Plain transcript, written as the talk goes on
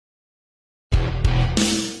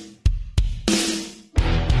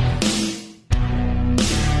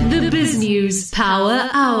BizNews Power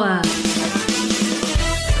Hour.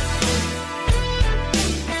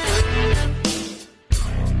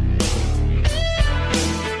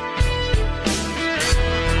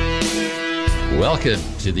 Welcome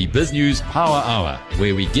to the BizNews Power Hour,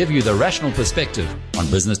 where we give you the rational perspective on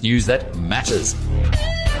business news that matters.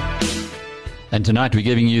 And tonight we're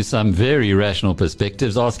giving you some very rational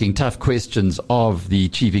perspectives, asking tough questions of the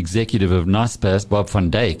Chief Executive of Naspers, Bob van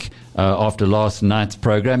Dijk. After last night's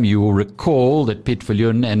program, you will recall that Piet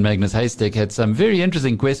Viljoen and Magnus Haystack had some very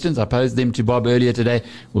interesting questions. I posed them to Bob earlier today.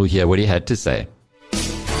 We'll hear what he had to say.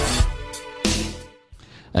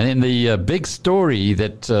 And then the big story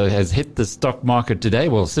that has hit the stock market today,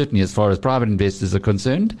 well, certainly as far as private investors are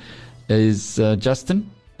concerned, is, Justin,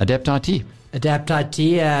 Adapt IT. Adapt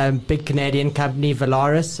IT, big Canadian company,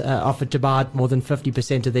 Volaris, offered to buy more than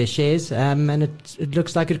 50% of their shares, and it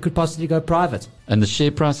looks like it could possibly go private. And the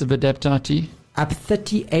share price of Adapt IT? Up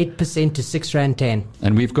 38% to R6.10.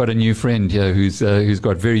 And we've got a new friend here who's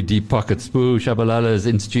got very deep pockets. Sbu Shabalala is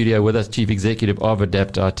in studio with us, Chief Executive of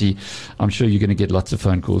Adapt IT. I'm sure you're going to get lots of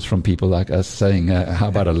phone calls from people like us saying, how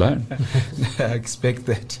about a loan? I expect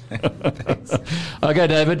that. Thanks. Okay,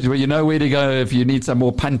 David, well, you know where to go if you need some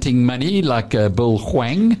more punting money, like Bill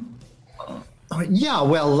Huang. Yeah,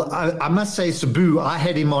 well, I must say, Sbu, I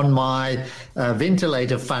had him on my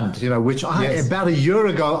ventilator fund, which about a year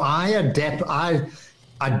ago, I identified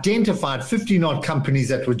 50-odd companies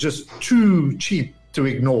that were just too cheap to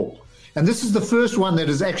ignore. And this is the first one that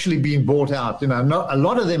has actually been bought out. Not, a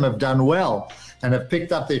lot of them have done well and have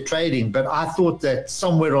picked up their trading, but I thought that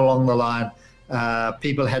somewhere along the line,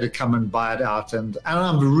 people had to come and buy it out. And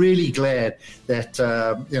I'm really glad that,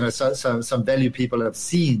 some value people have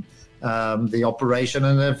seen the operation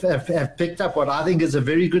and have picked up what I think is a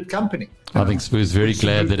very good company. I think Spu's very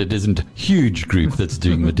glad that it isn't Huge Group that's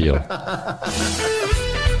doing the deal.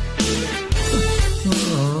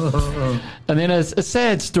 And then a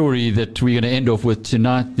sad story that we're going to end off with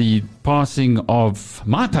tonight, the passing of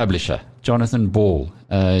my publisher, Jonathan Ball.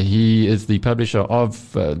 He is the publisher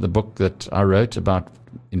of the book that I wrote about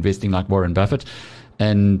investing like Warren Buffett.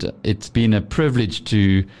 And it's been a privilege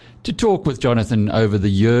to talk with Jonathan over the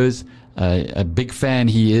years. A big fan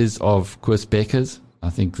he is of Koos Bekkers. I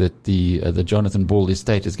think that the Jonathan Ball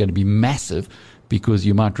estate is going to be massive, because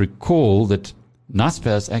you might recall that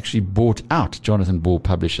Naspers actually bought out Jonathan Ball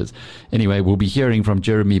Publishers. Anyway, we'll be hearing from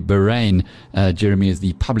Jeremy Boraine. Jeremy is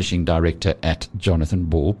the publishing director at Jonathan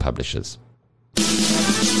Ball Publishers.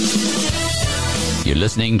 You're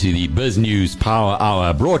listening to the BizNews Power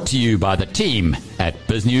Hour, brought to you by the team at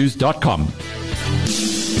biznews.com.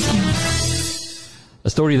 A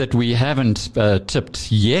story that we haven't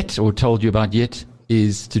tipped yet or told you about yet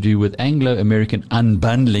is to do with Anglo American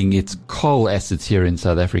unbundling its coal assets here in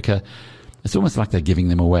South Africa. It's almost like they're giving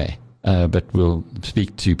them away. But we'll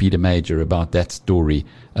speak to Peter Major about that story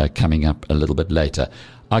coming up a little bit later.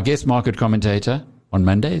 Our guest market commentator on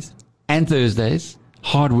Mondays and Thursdays,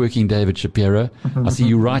 hardworking David Shapiro. I see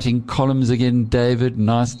you writing columns again, David.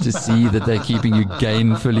 Nice to see that they're keeping you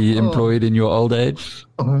gainfully employed in your old age.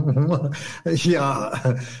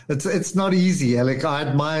 Yeah, it's not easy, Alec. I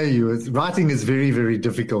admire you. Writing is very, very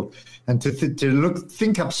difficult, and to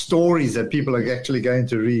think up stories that people are actually going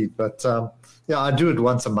to read. But I do it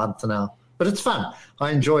once a month now. But it's fun. I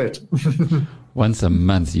enjoy it. Once a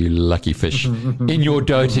month, you lucky fish. In your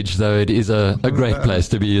dotage, though, it is a great place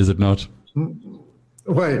to be, is it not?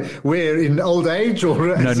 Wait, where, in old age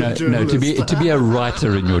or no, to be a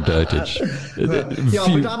writer in your dotage. But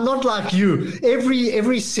I'm not like you.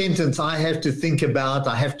 Every sentence I have to think about,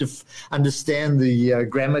 I have to understand the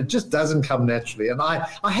grammar. It just doesn't come naturally. And I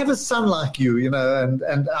have a son like you,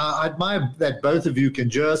 and I admire that both of you can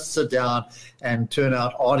just sit down and turn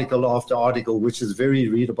out article after article, which is very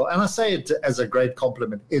readable. And I say it as a great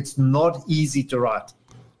compliment. It's not easy to write.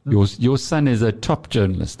 Your son is a top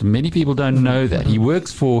journalist. Many people don't know that. He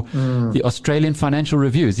works for the Australian Financial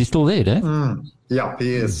Review. Is he still there, Dave? Yeah,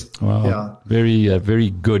 he is. Wow. Yeah. Very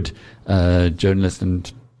good journalist,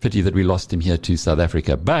 and pity that we lost him here to South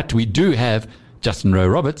Africa. But we do have Justin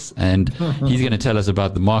Rowe-Roberts, and he's going to tell us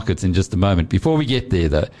about the markets in just a moment. Before we get there,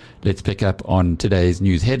 though, let's pick up on today's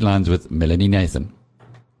news headlines with Melanie Nathan.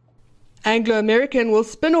 Anglo American will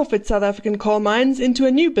spin off its South African coal mines into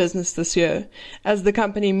a new business this year, as the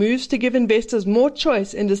company moves to give investors more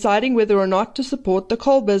choice in deciding whether or not to support the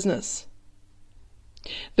coal business.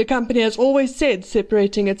 The company has always said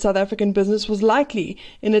separating its South African business was likely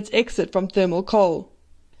in its exit from thermal coal.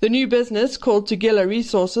 The new business, called Tugela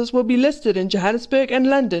Resources, will be listed in Johannesburg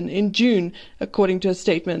and London in June, according to a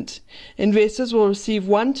statement. Investors will receive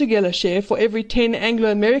one Tugela share for every 10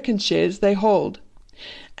 Anglo American shares they hold.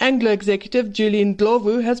 Anglo executive Julian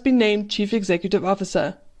Glovu has been named Chief Executive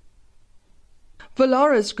Officer.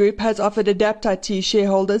 Volaris Group has offered Adapt IT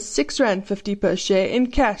shareholders R6.50 per share in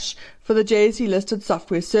cash for the JSE-listed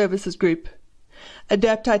software services group.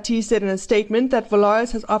 Adapt IT said in a statement that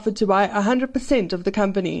Volaris has offered to buy 100% of the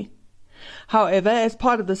company. However, as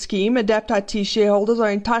part of the scheme, Adapt IT shareholders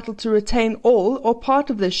are entitled to retain all or part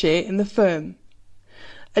of their share in the firm.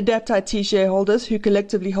 Adapt IT shareholders, who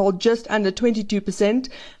collectively hold just under 22%,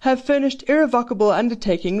 have furnished irrevocable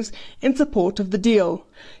undertakings in support of the deal.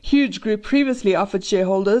 Huge Group previously offered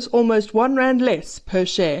shareholders almost R1 less per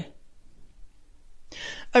share.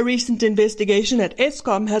 A recent investigation at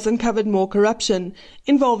Eskom has uncovered more corruption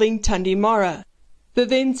involving Thandi Mara. The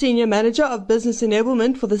then senior manager of business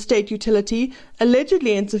enablement for the state utility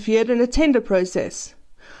allegedly interfered in a tender process.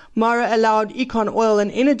 Mara allowed Econ Oil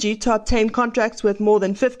and Energy to obtain contracts worth more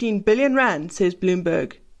than 15 billion rand, says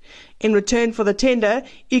Bloomberg. In return for the tender,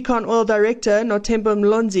 Econ Oil Director Nothemba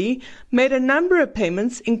Mlonzi made a number of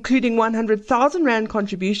payments, including 100,000 rand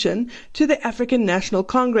contribution to the African National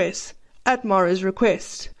Congress, at Mara's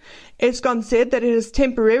request. Eskom said that it has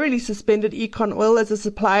temporarily suspended Econ Oil as a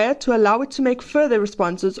supplier to allow it to make further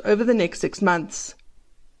responses over the next 6 months.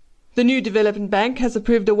 The New Development Bank has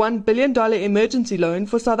approved a $1 billion emergency loan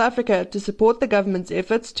for South Africa to support the government's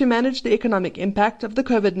efforts to manage the economic impact of the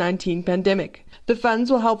COVID-19 pandemic. The funds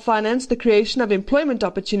will help finance the creation of employment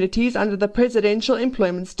opportunities under the Presidential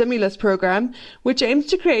Employment Stimulus Program, which aims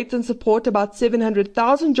to create and support about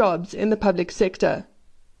 700,000 jobs in the public sector.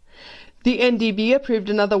 The NDB approved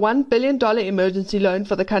another $1 billion emergency loan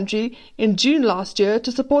for the country in June last year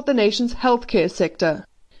to support the nation's healthcare sector.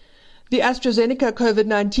 The AstraZeneca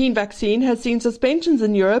COVID-19 vaccine has seen suspensions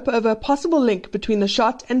in Europe over a possible link between the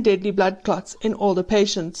shot and deadly blood clots in older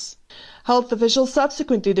patients. Health officials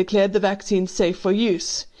subsequently declared the vaccine safe for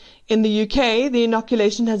use. In the UK, the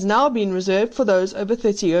inoculation has now been reserved for those over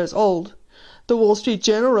 30 years old. The Wall Street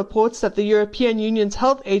Journal reports that the European Union's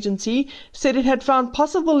health agency said it had found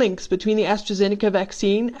possible links between the AstraZeneca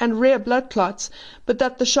vaccine and rare blood clots, but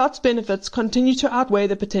that the shot's benefits continue to outweigh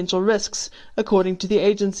the potential risks, according to the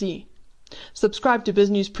agency. Subscribe to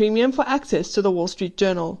BizNews Premium for access to the Wall Street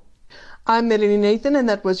Journal. I'm Melanie Nathan, and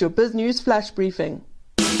that was your BizNews Flash Briefing.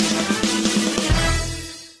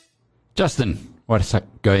 Justin, what's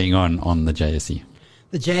going on the JSE?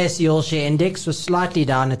 The JSE All Share Index was slightly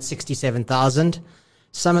down at 67,000.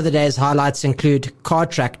 Some of the day's highlights include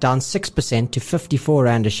Cartrack down 6% to 54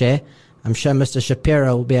 Rand a share. I'm sure Mr.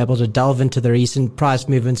 Shapiro will be able to delve into the recent price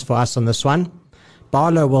movements for us on this one.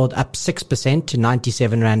 Barlow World up 6% to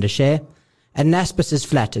 97 Rand a share. And Naspers is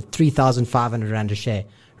flat at 3,500 Rand a share,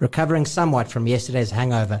 recovering somewhat from yesterday's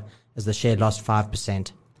hangover as the share lost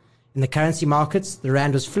 5%. In the currency markets, the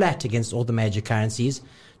Rand was flat against all the major currencies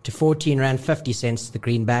to 14 Rand 50 cents to the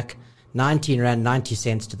greenback, 19 Rand 90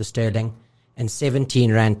 cents to the sterling, and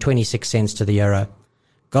 17 Rand 26 cents to the euro.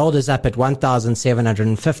 Gold is up at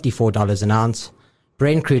 $1,754 an ounce.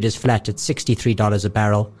 Brent crude is flat at $63 a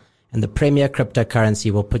barrel, and the premier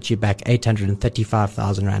cryptocurrency will put you back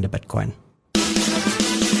 835,000 Rand a Bitcoin.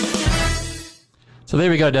 So there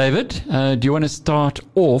we go, David. Do you want to start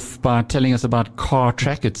off by telling us about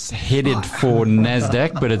Cartrack? It's headed for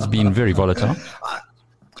NASDAQ, but it's been very volatile.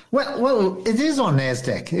 Well, it is on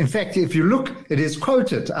NASDAQ. In fact, if you look, it is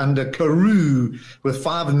quoted under Karoo with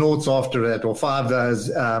 5 noughts after that, or 5 O's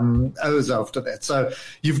after that. So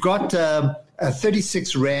you've got a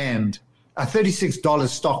 36 Rand, a $36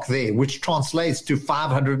 stock there, which translates to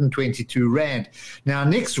 522 Rand. Now,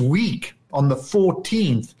 next week on the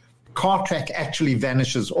 14th, Cartrack actually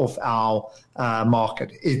vanishes off our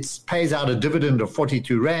market. It pays out a dividend of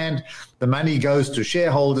 42 Rand. The money goes to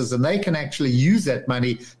shareholders, and they can actually use that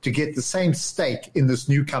money to get the same stake in this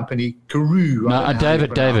new company, Karoo. Now,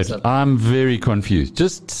 David, I'm very confused.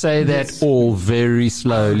 Just say that all very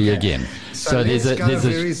slowly again. So there's a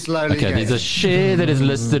share that is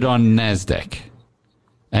listed on NASDAQ,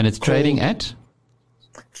 and it's trading at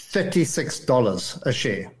 $36 a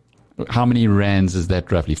share. How many rands is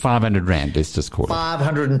that roughly? 500 Rand, let's just call it.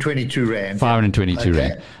 522 Rand. 522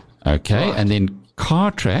 Rand. Okay, right. And then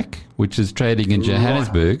Cartrack, which is trading in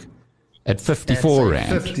Johannesburg, at 54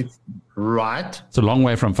 Rand. Right. It's a long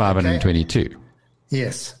way from 522. Okay.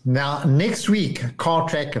 Yes. Now, next week,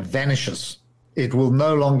 Cartrack vanishes. It will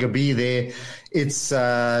no longer be there. It's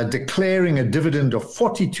declaring a dividend of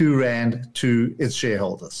 42 Rand to its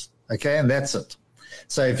shareholders. Okay, and that's it.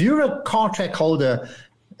 So if you're a Cartrack holder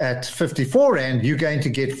at 54 Rand, you're going to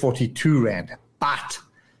get 42 Rand. But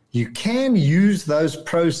you can use those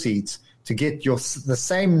proceeds to get the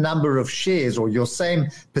same number of shares or your same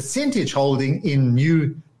percentage holding in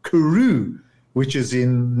new Karoo, which is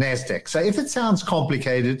in NASDAQ. So if it sounds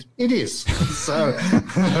complicated, it is. So,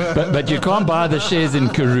 but you can't buy the shares in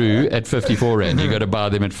Karoo at 54 Rand. You got to buy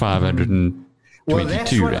them at 522 well,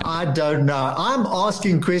 that's what Rand. I don't know. I'm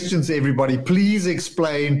asking questions, everybody. Please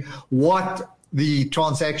explain what the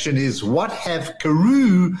transaction is. What have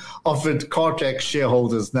Karoo offered Cartrack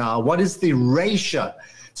shareholders now? What is the ratio?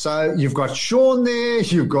 So you've got Sean there,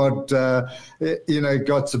 you've got, got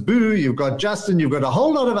Sbu, you've got Justin, you've got a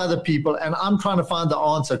whole lot of other people, and I'm trying to find the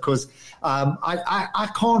answer because I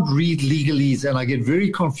can't read legalese and I get very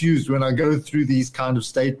confused when I go through these kind of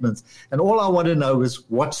statements. And all I want to know is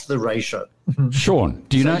what's the ratio? Sean,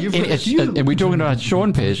 do you know? And we're talking about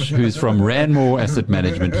Sean Peche, who's from Ranmore Asset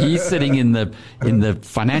Management. He's sitting in the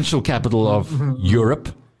financial capital of Europe.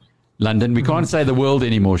 London. We can't say the world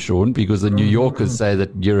anymore, Sean, because the New Yorkers say that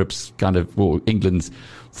Europe's England's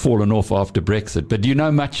fallen off after Brexit. But do you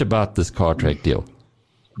know much about this Cartrack deal?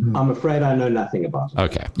 I'm afraid I know nothing about it.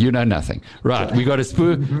 Okay, you know nothing. Right, we got a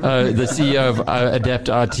Sbu, the CEO of Adapt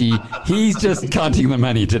RT. He's just counting the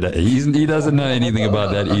money today. He doesn't know anything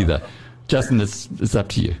about that either. Justin, it's up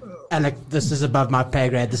to you. Alec, this is above my pay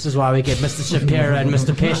grade. This is why we get Mr. Shapiro and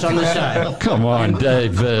Mr. Peche on the show. Come on,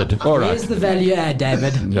 David. All right. Where's the value add,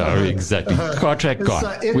 David? No, exactly. Cartrack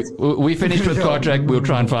gone. We finished with Cartrack. We'll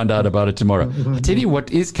try and find out about it tomorrow. I tell you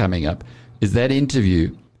what is coming up is that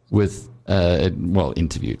interview with,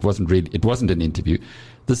 interview. It wasn't an interview.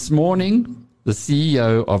 This morning, the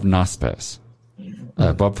CEO of Naspers,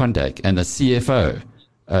 Bob van Dijk, and the CFO,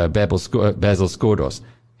 Basil Skordos,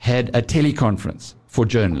 had a teleconference for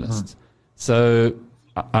journalists. So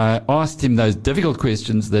I asked him those difficult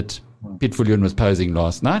questions that Piet Viljoen was posing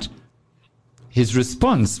last night. His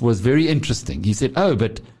response was very interesting. He said,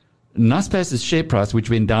 but Naspers' share price, which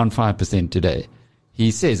went down 5% today,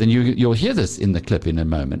 he says, and you'll hear this in the clip in a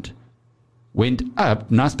moment, went up.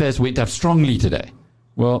 Naspers went up strongly today.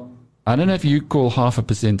 Well, I don't know if you call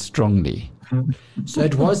 0.5% strongly. So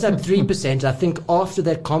it was up 3%. I think after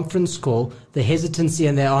that conference call, the hesitancy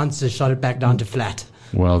in their answers shot it back down to flat.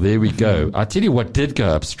 Well, there we go. I tell you what did go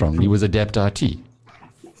up strongly was Adapt RT.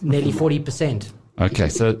 Nearly 40%. Okay,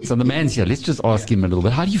 so the man's here. Let's just ask him a little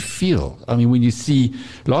bit. How do you feel? I mean, when you see,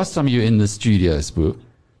 last time you were in the studio, Sbu,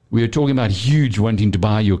 we were talking about Huge wanting to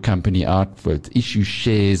buy your company out for issue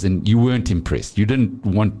shares, and you weren't impressed. You didn't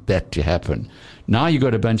want that to happen. Now you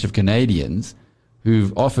got a bunch of Canadians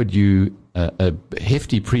who've offered you a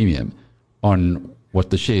hefty premium on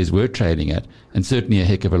what the shares were trading at, and certainly a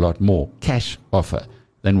heck of a lot more cash offer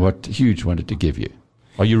than what Huge wanted to give you.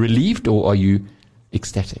 Are you relieved or are you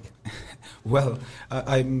ecstatic? Well,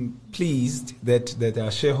 I'm pleased that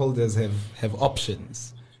our shareholders have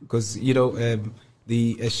options because,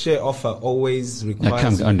 the share offer always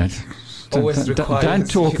requires... Don't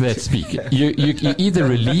talk that speak. You're either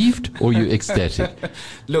relieved or you're ecstatic.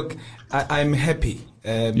 Look, I'm happy.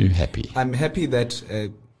 You're happy. I'm happy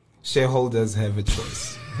that shareholders have a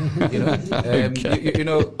choice. Okay.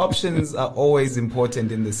 Options are always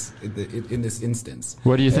important in this instance.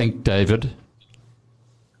 What do you think, David?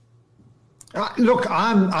 Look,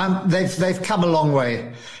 they've come a long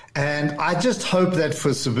way. And I just hope that for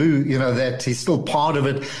Sbu, that he's still part of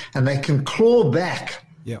it and they can claw back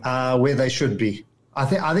where they should be. I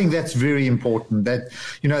think that's very important that,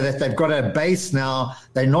 that they've got a base now.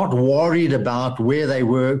 They're not worried about where they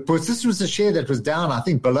were, because this was a share that was down, I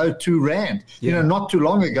think, below 2 Rand. Yeah. Not too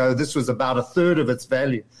long ago, this was about a third of its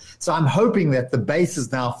value. So I'm hoping that the base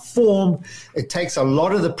is now formed. It takes a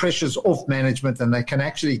lot of the pressures off management and they can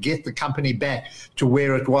actually get the company back to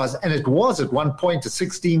where it was. And it was at one point a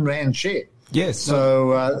 16 Rand share. Yes.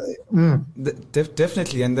 So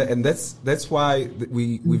definitely, and that's why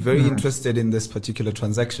we're very interested in this particular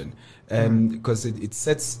transaction, because it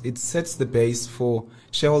sets the base for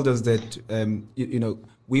shareholders that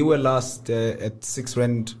we were last at 6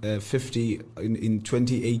 Rand 50 in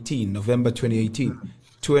 2018, November 2018,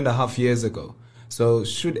 2.5 years ago. So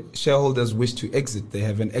should shareholders wish to exit, they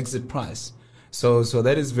have an exit price. So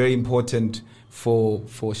that is very important for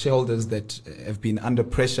shareholders that have been under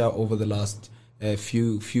pressure over the last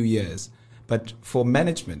few years. But for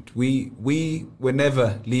management, we were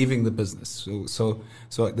never leaving the business. So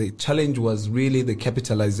the challenge was really the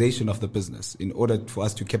capitalization of the business in order for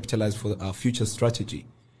us to capitalize for our future strategy.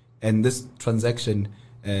 And this transaction,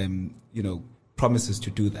 promises to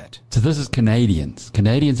do that. So this is Canadians.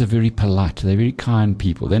 Canadians are very polite. They're very kind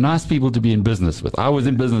people. They're nice people to be in business with. I was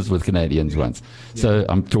in business with Canadians once, so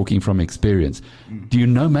I'm talking from experience. Do you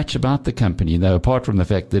know much about the company, though, apart from the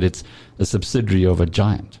fact that it's a subsidiary of a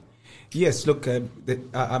giant? Yes, look, I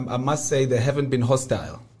must say they haven't been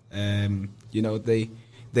hostile. Their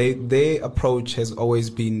approach has always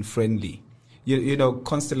been friendly. you know,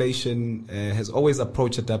 Constellation has always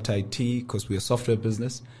approached Adapt IT because we're a software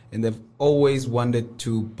business, and they've always wanted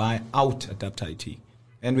to buy out Adapt IT.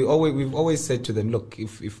 And we've always said to them, look,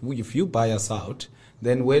 if you buy us out,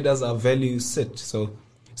 then where does our value sit?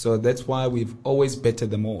 So that's why we've always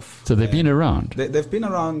betted them off. So they've been around. They've been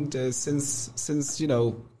around since you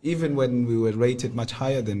know, even when we were rated much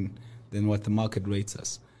higher than what the market rates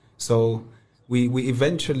us. So we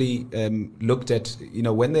eventually looked at, you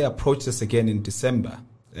know, when they approached us again in December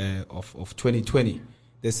of 2020,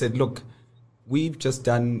 they said, look, we've just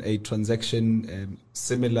done a transaction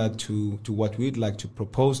similar to what we'd like to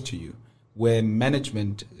propose to you, where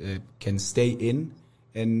management can stay in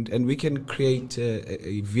and we can create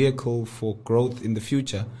a vehicle for growth in the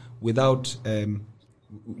future without,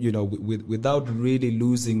 you know, without really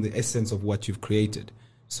losing the essence of what you've created.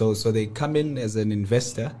 So they come in as an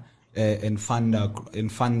investor and fund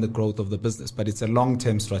the growth of the business, but it's a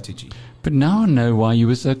long-term strategy. But now I know why you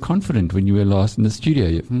were so confident when you were last in the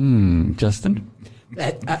studio. Justin?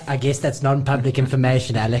 I guess that's non-public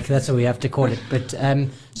information, Alec. That's what we have to call it. But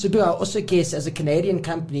Sbu, I also guess as a Canadian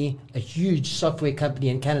company, a huge software company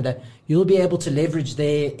in Canada, you'll be able to leverage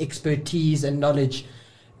their expertise and knowledge.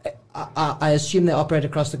 I assume they operate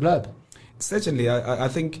across the globe. Certainly. I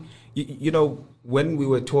think, you know, when we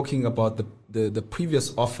were talking about the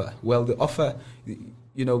previous offer, well, the offer,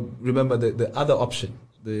 you know, remember the other option,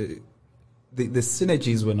 the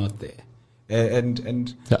synergies were not there.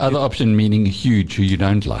 And the other option meaning huge, who you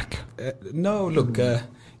don't like. No, look,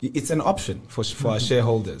 it's an option for our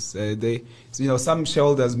shareholders. You know, some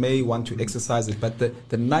shareholders may want to exercise it, but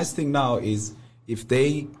the nice thing now is if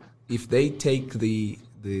they take the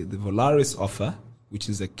Volaris offer, which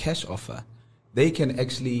is a cash offer, they can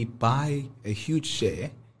actually buy a huge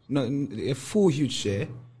share, a full huge share,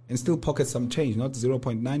 and still pocket some change, not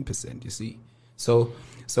 0.9%. You see, so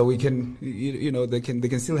we can, you know, they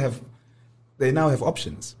can still have. They now have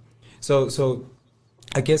options. So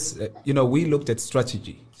I guess, you know, we looked at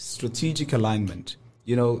strategic alignment.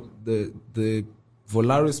 You know, the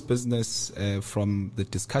Volaris business, from the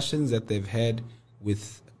discussions that they've had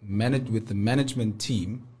with the management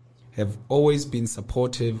team, have always been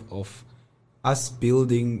supportive of us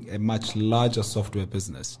building a much larger software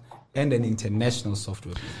business and an international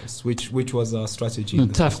software business, which was our strategy.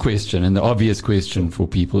 The tough question and the obvious question for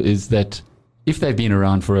people is that if they've been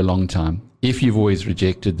around for a long time, if you've always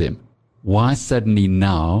rejected them, why suddenly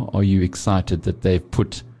now are you excited that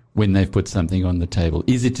when they've put something on the table?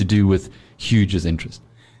 Is it to do with Huge's interest?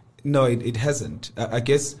 No, it hasn't. I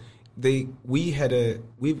guess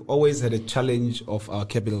we've always had a challenge of our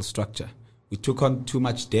capital structure. We took on too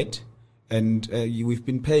much debt, and we've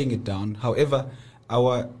been paying it down. However,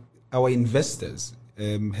 our investors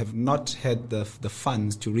have not had the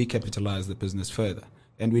funds to recapitalize the business further.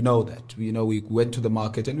 And we know that. We went to the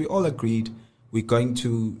market and we all agreed we're going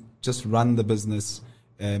to just run the business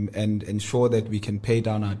and ensure that we can pay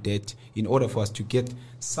down our debt in order for us to get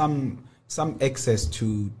some access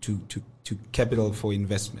to capital for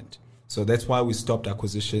investment. So that's why we stopped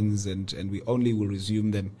acquisitions and we only will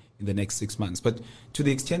resume them in the next 6 months. But to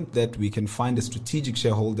the extent that we can find a strategic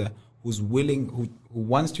shareholder who's willing, who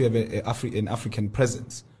wants to have an African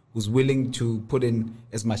presence, who's willing to put in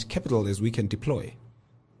as much capital as we can deploy.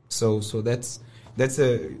 So that's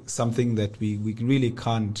something that we really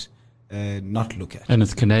can't not look at. And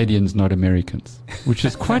it's Canadians, not Americans, which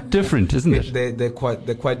is quite different, isn't it? They're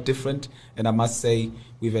quite different. And I must say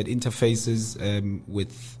we've had interfaces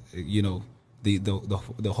with you know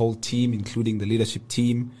the whole team, including the leadership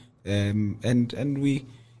team, and we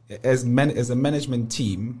as a management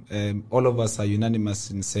team, all of us are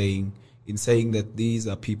unanimous in saying that these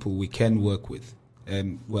are people we can work with.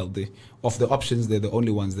 Well, of the options, they're the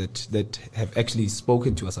only ones that have actually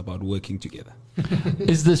spoken to us about working together.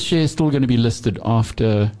 Is this share still going to be listed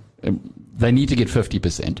after they need to get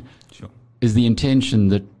 50%? Sure. Is the intention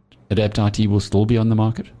that Adapt IT will still be on the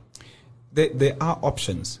market? There are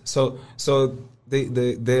options. So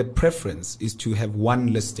their preference is to have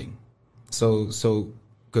one listing. So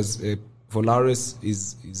because Volaris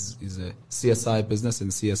is a CSI business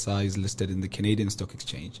and CSI is listed in the Canadian Stock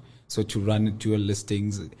Exchange. So to run dual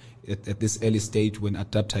listings at this early stage when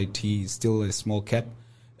Adapt IT is still a small cap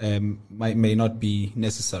may not be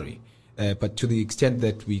necessary. But to the extent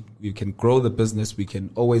that we can grow the business, we can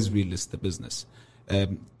always relist the business.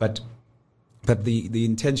 But the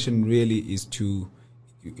intention really is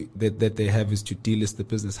that they have is to delist the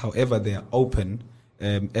business. However, they are open,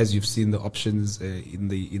 as you've seen the options in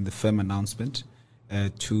the firm announcement,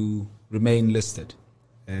 to remain listed.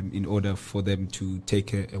 In order for them to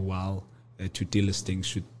take a while to delisting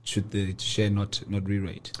should the share not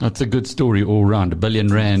re-rate. That's a good story all round, R1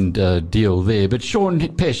 billion deal there. But Sean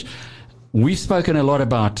Peche, we've spoken a lot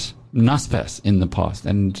about Naspers in the past,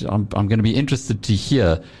 and I'm going to be interested to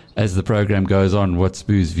hear as the program goes on what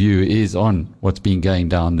Sbu's view is on what's been going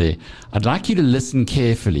down there. I'd like you to listen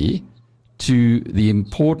carefully to the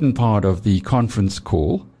important part of the conference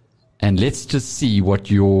call, and let's just see what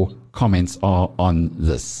your comments are on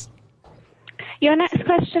this. Your next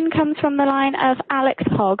question comes from the line of Alec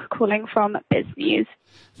Hogg, calling from BizNews.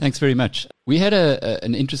 Thanks very much. We had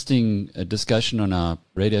an interesting discussion on our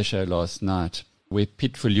radio show last night where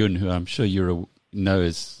Piet Viljoen, who I'm sure you know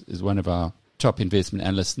is one of our top investment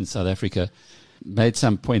analysts in South Africa, made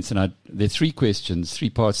some points. And there are three parts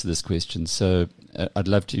to this question, so I'd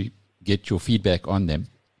love to get your feedback on them.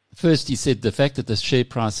 First, he said the fact that the share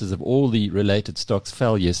prices of all the related stocks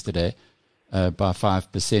fell yesterday by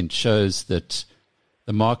 5% shows that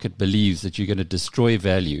the market believes that you're going to destroy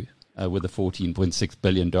value with the $14.6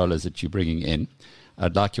 billion that you're bringing in.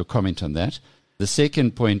 I'd like your comment on that. The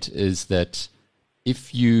second point is that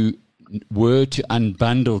if you were to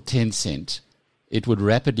unbundle Tencent, it would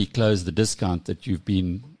rapidly close the discount that you've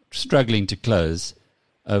been struggling to close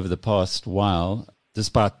over the past while,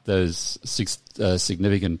 despite those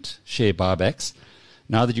significant share buybacks.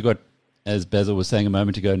 Now that you've got, as Basil was saying a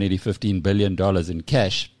moment ago, nearly $15 billion in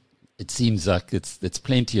cash, it seems like it's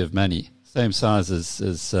plenty of money, same size as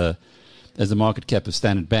the market cap of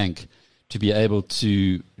Standard Bank, to be able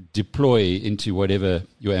to deploy into whatever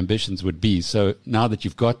your ambitions would be. So now that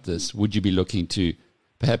you've got this, would you be looking to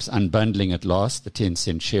perhaps unbundling at last the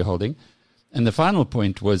Tencent shareholding? And the final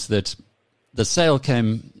point was that the sale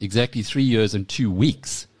came exactly 3 years and 2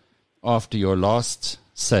 weeks after your last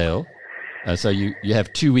sale. So you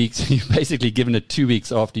have 2 weeks. You've basically given it 2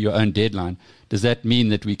 weeks after your own deadline. Does that mean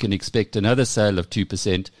that we can expect another sale of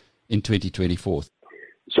 2% in 2024?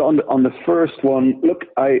 So on the first one, look,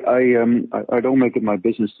 I don't make it my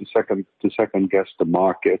business to second guess the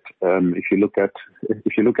market. If you look at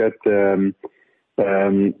the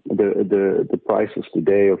prices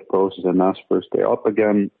today of Prosus and Naspers, they're up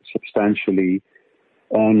again substantially,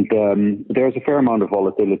 and there's a fair amount of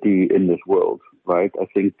volatility in this world, right? I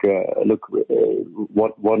think a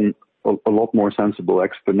lot more sensible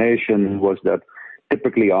explanation was that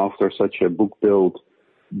typically after such a book build,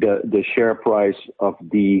 the share price of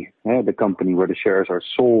the company where the shares are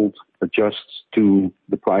sold adjusts to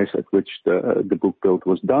the price at which the book build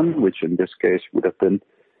was done, which in this case would have been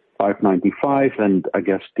 $5.95, and I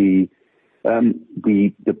guess the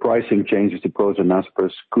pricing changes to Prosus and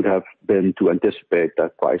Naspers could have been to anticipate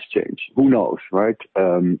that price change. Who knows, right?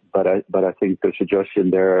 But I think the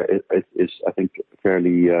suggestion there is I think a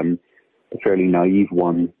fairly naive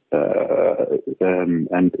one.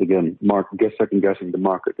 And again, second guessing the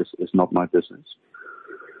market is not my business.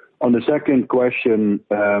 On the second question,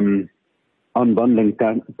 unbundling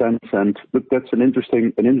Tencent, look, that's an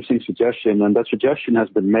interesting suggestion, and that suggestion has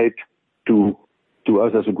been made to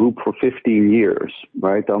us as a group for 15 years,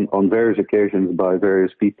 right, on various occasions by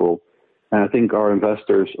various people. And I think our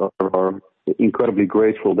investors are incredibly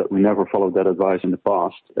grateful that we never followed that advice in the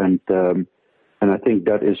past. And I think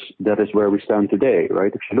that is where we stand today,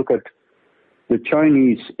 right? If you look at the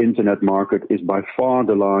Chinese internet market, is by far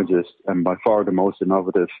the largest and by far the most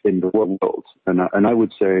innovative in the world. And I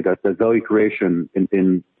would say that the value creation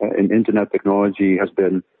in internet technology has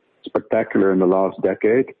been spectacular in the last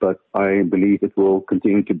decade, but I believe it will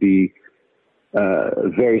continue to be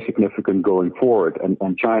very significant going forward.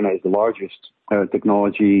 And China is the largest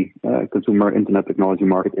consumer internet technology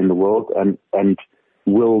market in the world, and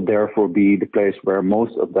will therefore be the place where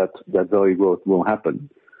most of that value growth will happen.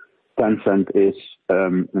 Tencent is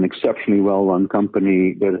an exceptionally well-run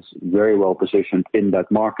company that is very well positioned in that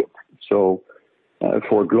market. So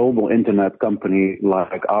for a global internet company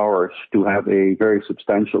like ours to have a very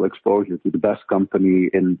substantial exposure to the best company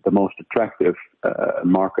in the most attractive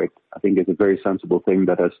market, I think is a very sensible thing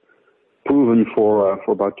that has proven for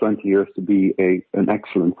about 20 years to be an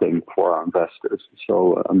excellent thing for our investors.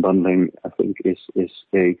 So unbundling, I think, is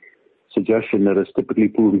a suggestion that has typically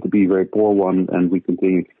proven to be a very poor one, and we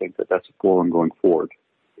continue to think that that's a poor one going forward.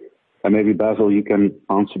 And maybe, Basil, you can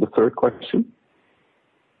answer the third question.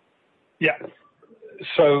 Yeah.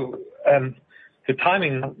 So the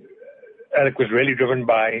timing, Alec, was really driven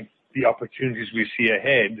by the opportunities we see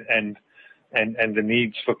ahead and the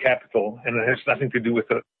needs for capital, and it has nothing to do with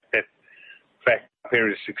that fact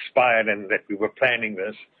period has expired and that we were planning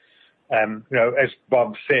this. As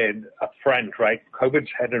Bob said up front, right,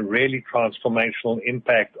 COVID's had a really transformational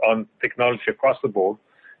impact on technology across the board,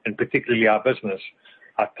 and particularly our business.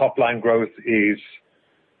 Our top line growth is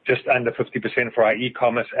just under 50% for our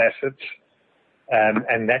e-commerce assets.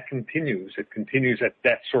 And that continues. It continues at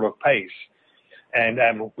that sort of pace.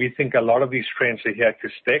 And we think a lot of these trends are here to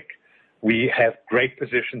stick. We have great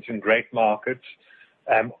positions in great markets,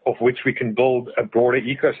 of which we can build a broader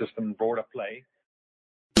ecosystem, broader play.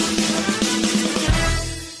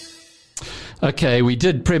 Okay, we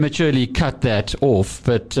did prematurely cut that off,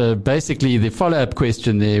 but basically the follow-up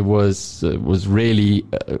question there was really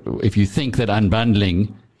if you think that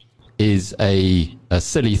unbundling is a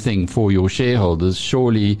silly thing for your shareholders,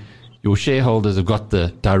 surely your shareholders have got the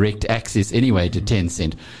direct access anyway to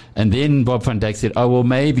Tencent. And then Bob van Dijk said, oh, well,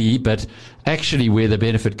 maybe, but actually where the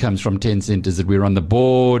benefit comes from Tencent is that we're on the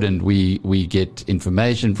board and we get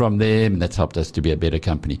information from them, and that's helped us to be a better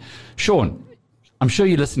company. Sean, I'm sure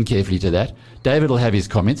you listened carefully to that. David will have his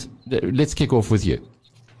comments. Let's kick off with you.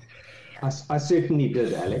 I certainly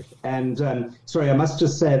did, Alec. And sorry, I must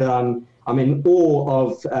just say that I'm in awe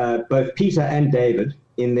of both Peter and David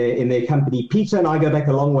in their company. Peter and I go back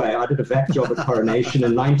a long way. I did a back job at Coronation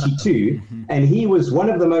in '92, and he was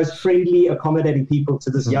one of the most friendly, accommodating people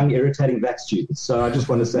to this young, irritating vac student. So I just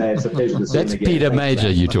want to say it's a pleasure to see him again. That's Peter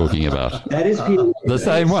Major you're talking about. That is Peter. The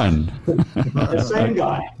same one. The same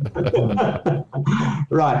guy.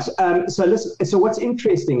 Right. So listen. So what's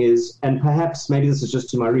interesting is, and perhaps maybe this is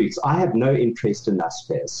just to my roots, I have no interest in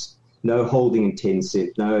Naspers, no holding in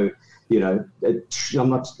Tencent, no. I'm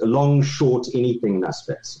not long, short, anything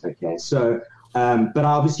Naspers. Okay, so, but I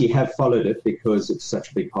obviously have followed it because it's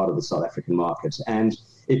such a big part of the South African market. And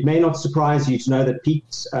it may not surprise you to know that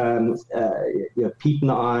Pete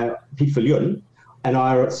Viljoen and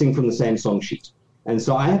I sing from the same song sheet. And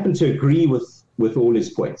so I happen to agree with all his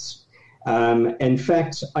points. In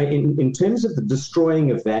fact, in terms of the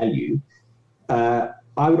destroying of value, I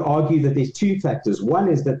would argue that there's two factors. One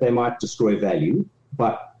is that they might destroy value,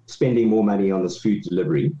 but spending more money on this food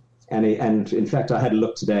delivery. And in fact, I had a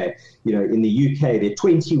look today, in the UK, there are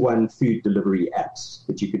 21 food delivery apps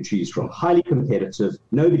that you can choose from. Highly competitive.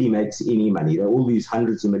 Nobody makes any money. They all lose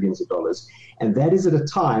hundreds of millions of dollars. And that is at a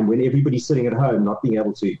time when everybody's sitting at home, not being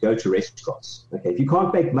able to go to restaurants. Okay, if you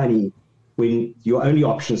can't make money when your only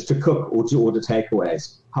option is to cook or to order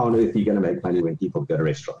takeaways, how on earth are you going to make money when people go to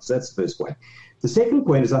restaurants? That's the first point. The second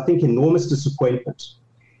point is, I think, enormous disappointment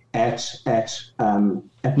at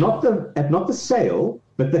not the sale,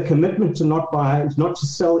 but the commitment to not to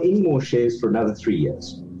sell any more shares for another 3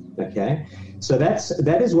 years. Okay, so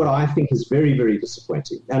that is what I think is very, very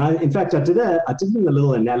disappointing. And in fact, I did a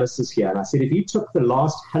little analysis here, and I said if you took the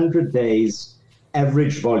last 100 days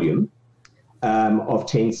average volume of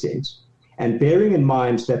Tencent, and bearing in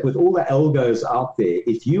mind that with all the algos out there,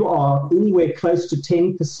 if you are anywhere close to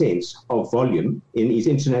 10% of volume in these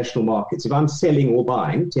international markets, if I'm selling or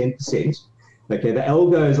buying 10%, okay, the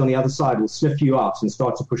algos on the other side will sniff you out and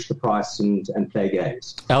start to push the price and play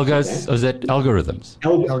games. Algos, okay? Is that algorithms?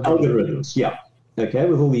 Algorithms, yeah. Okay,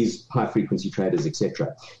 with all these high-frequency traders,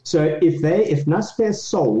 etc. So if Naspers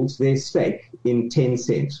sold their stake in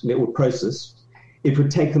Tencent or Prosus, it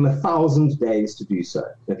would take them 1,000 days to do so.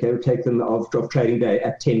 Okay, it would take them of trading day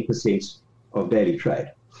at 10% of daily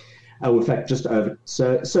trade. In fact, just over.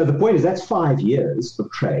 So the point is that's 5 years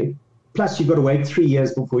of trade. Plus, you've got to wait 3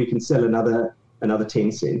 years before you can sell another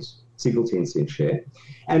 10 cent, single 10 cent share.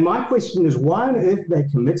 And my question is, why on earth are they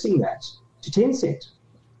committing that to Tencent?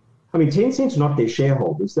 I mean, Tencent are not their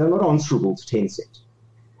shareholders. They're not answerable to Tencent.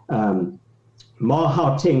 Ma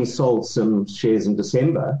Haoteng sold some shares in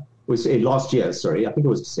December. Was last year, sorry, I think it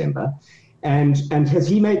was December. And has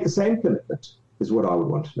he made the same commitment, is what I would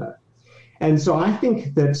want to know. And so I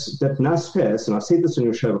think that Naspers, and I've said this on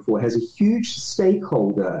your show before, has a huge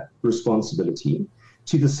stakeholder responsibility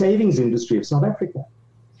to the savings industry of South Africa.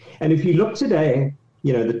 And if you look today,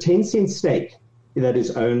 the 10-cent stake that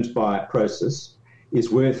is owned by Prosus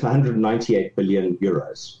is worth 198 billion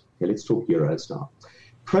euros. Okay, let's talk euros now.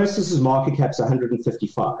 Prosus's market cap's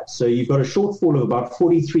 155. So you've got a shortfall of about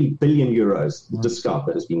 43 billion euros, the discount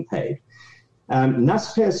that has been paid.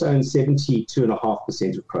 Naspers owns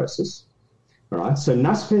 72.5% of Prosus. All right. So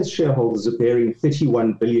Naspers shareholders are bearing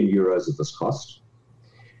 31 billion euros of this cost.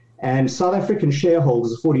 And South African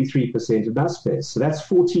shareholders are 43% of Naspers. So that's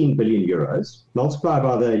 14 billion euros, multiplied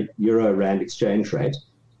by the euro-rand exchange rate.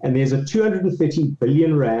 And there's a 230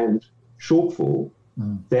 billion rand shortfall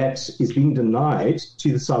that is being denied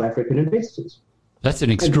to the South African investors. That's an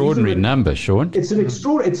extraordinary number, Sean. It's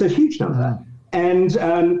a huge number. And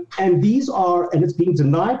it's being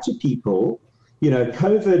denied to people,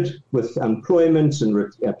 COVID with employment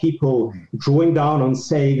and people drawing down on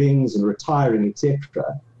savings and retiring,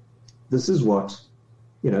 etc. This is what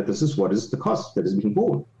is the cost that is being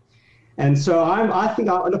borne. And so I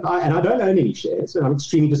don't own any shares, and I'm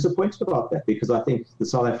extremely disappointed about that because I think the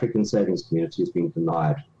South African savings community is being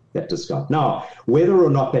denied that discount. Now, whether or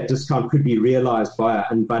not that discount could be realized via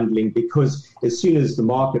unbundling, because as soon as the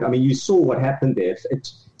market, you saw what happened there.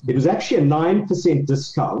 It was actually a 9%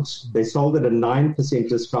 discount. They sold at a 9%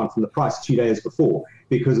 discount from the price 2 days before,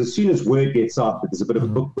 because as soon as word gets out that there's a bit of a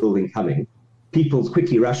book building coming, people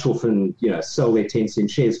quickly rush off and sell their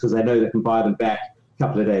 10-cent shares because they know they can buy them back a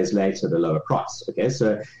couple of days later at a lower price. Okay,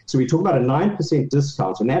 so we talk about a 9%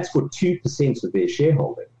 discount, and that's for 2% of their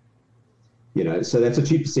shareholding. So that's a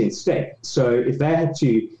 2% stake. So if they had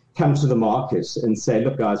to come to the market and say,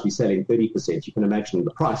 look, guys, we're selling 30%, you can imagine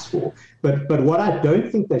the price fall. But what I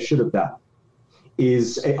don't think they should have done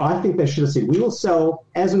is, I think they should have said, we will sell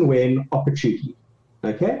as and when opportunity,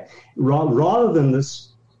 okay? Rather than this,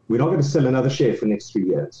 we're not going to sell another share for the next 3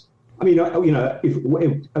 years. That's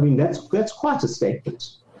quite a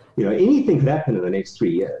statement. Anything could happen in the next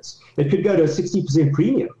 3 years. It could go to a 60%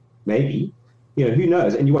 premium, maybe. Who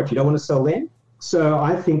knows? And you don't want to sell then? So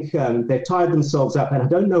I think they've tied themselves up, and I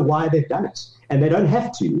don't know why they've done it. And they don't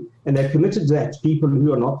have to, and they've committed that to people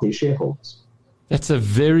who are not their shareholders. That's a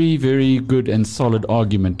very, very good and solid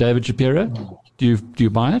argument. David Shapiro, do you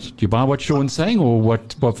buy it? Do you buy what Sean's saying, or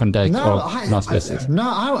what Bob van Dijk says?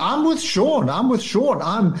 No, I'm with Sean. I'm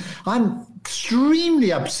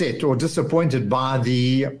extremely upset or disappointed by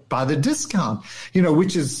the discount,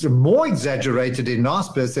 which is more exaggerated in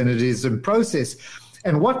Naspers than it is in Prosus.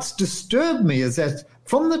 And what's disturbed me is that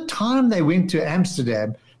from the time they went to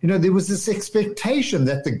Amsterdam, there was this expectation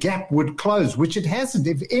that the gap would close, which it hasn't.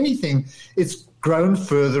 If anything, it's grown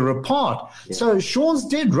further apart. Yeah. So Sean's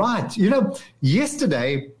dead right.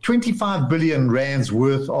 Yesterday, 25 billion rands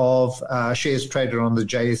worth of shares traded on the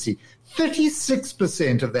JSE.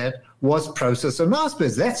 36% of that was Prosus and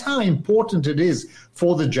Naspers. That's how important it is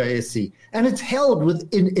for the JSE. And it's held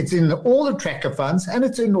it's in all the tracker funds and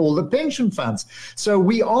it's in all the pension funds. So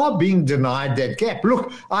we are being denied that gap.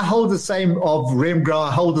 Look, I hold the same of Remgro.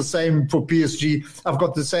 I hold the same for PSG. I've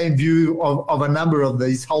got the same view of a number of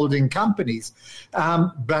these holding companies.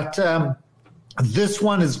 But this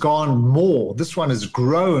one has gone more. This one has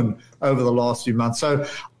grown over the last few months. So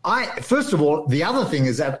first of all, the other thing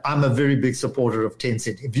is that I'm a very big supporter of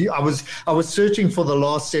Tencent. I was searching for the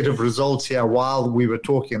last set of results here while we were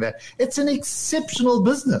talking that it's an exceptional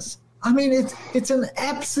business. It's an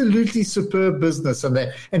absolutely superb business,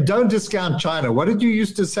 and don't discount China. What did you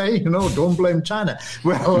used to say? Don't blame China.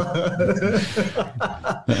 Well,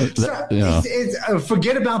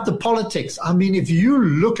 forget about the politics. If you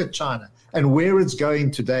look at China and where it's going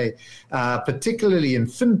today, particularly in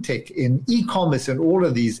fintech, in e-commerce, and all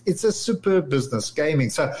of these, it's a superb business, gaming.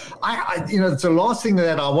 So it's the last thing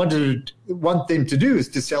that I want them to do is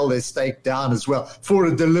to sell their stake down as well for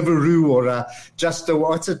a Deliveroo or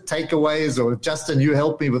takeaways, or Justin, you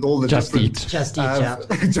help me with all the Just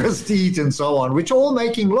Eat and so on, which are all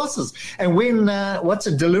making losses. And when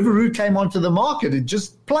Deliveroo came onto the market, it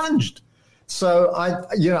just plunged. So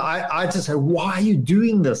I just say, why are you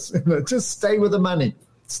doing this? Just stay with the money.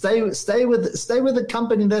 Stay with the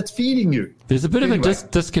company that's feeding you. There's a bit of a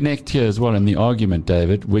disconnect here as well in the argument,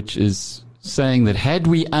 David, which is saying that had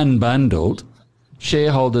we unbundled,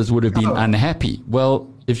 shareholders would have been unhappy. Well,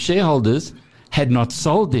 if shareholders had not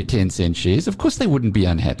sold their 10-cent shares, of course they wouldn't be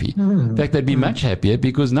unhappy. In fact, they'd be much happier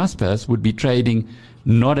because Naspers would be trading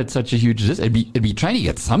not at such a huge it'd be trading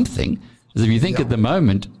at something. Because if you think at the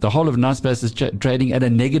moment, the whole of Naspers is trading at a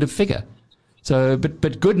negative figure. So,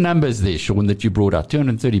 but good numbers there, Sean, that you brought out,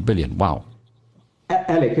 230 billion. Wow.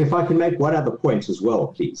 Alec, if I can make one other point as well,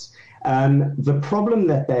 please. The problem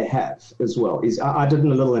that they have as well is I did a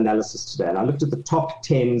little analysis today, and I looked at the top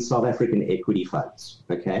 10 South African equity funds,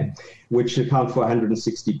 okay, which account for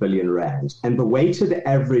 160 billion rand. And the weighted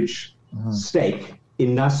average stake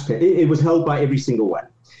in Naspers, it was held by every single one,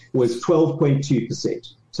 was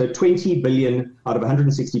 12.2%. So 20 billion out of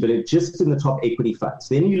 160 billion just in the top equity funds.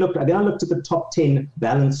 Then I looked at the top 10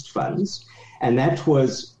 balanced funds, and that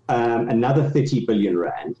was another 30 billion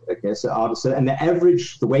rand. Okay, and the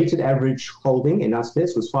weighted average holding in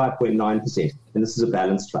Naspers was 5.9%, and this is a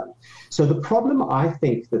balanced fund. So the problem I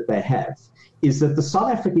think that they have is that the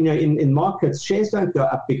South African, in markets, shares don't go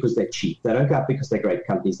up because they're cheap. They don't go up because they're great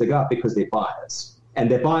companies. They go up because they're buyers, and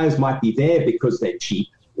their buyers might be there because they're cheap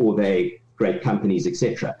or they're great companies,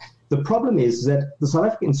 etc. The problem is that the South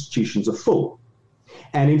African institutions are full.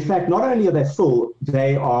 And in fact, not only are they full,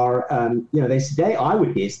 they are, I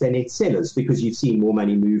would guess, they're net sellers because you've seen more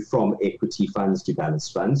money move from equity funds to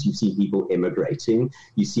balanced funds. You've seen people emigrating.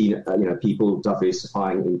 You've seen, people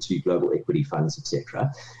diversifying into global equity funds,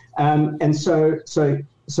 etc. And so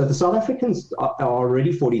So the South Africans are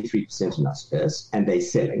already 43% in Naspers, and they're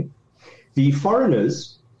selling. The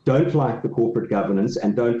foreigners don't like the corporate governance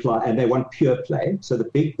and they want pure play. So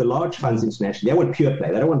the large funds internationally, they want pure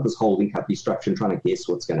play. They don't want this holding company structure and trying to guess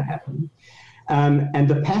what's going to happen. And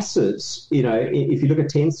the passives, if you look at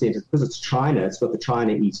Tencent, because it's China, it's got the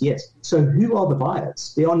China ETFs. So who are the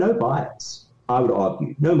buyers? There are no buyers, I would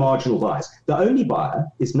argue, no marginal buyers. The only buyer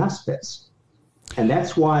is Naspers. And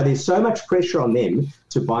that's why there's so much pressure on them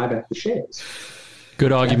to buy back the shares.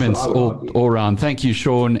 Good arguments all around. Thank you,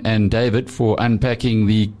 Sean and David, for unpacking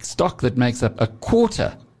the stock that makes up a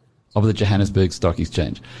quarter of the Johannesburg Stock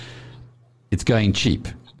Exchange. It's going cheap.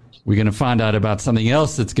 We're going to find out about something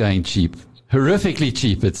else that's going cheap, horrifically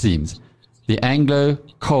cheap, it seems. The Anglo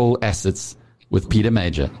coal assets with Peter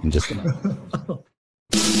Major in just a moment.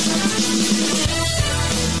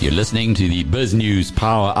 You're listening to the BizNews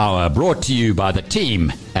Power Hour, brought to you by the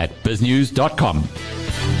team at biznews.com.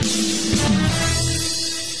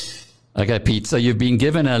 Okay, Pete, so you've been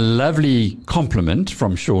given a lovely compliment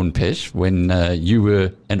from Sean Peche when you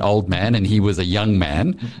were an old man and he was a young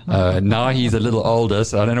man. Now he's a little older,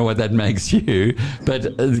 so I don't know what that makes you. But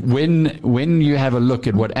when you have a look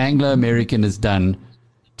at what Anglo American has done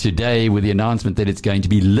today with the announcement that it's going to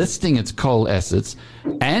be listing its coal assets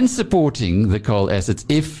and supporting the coal assets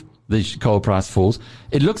if the coal price falls,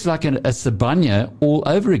 it looks like a Sibanye all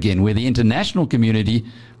over again, where the international community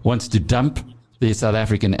wants to dump the South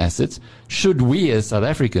African assets. Should we as South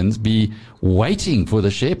Africans be waiting for the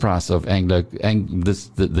share price of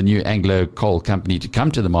the new Anglo coal company to come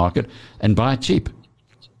to the market and buy it cheap?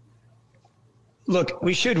 Look,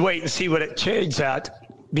 we should wait and see what it trades at,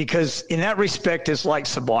 because in that respect, it's like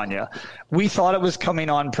Sibanye. We thought it was coming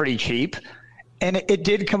on pretty cheap, and it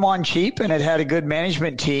did come on cheap, and it had a good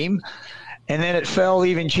management team. And then it fell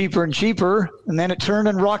even cheaper and cheaper, and then it turned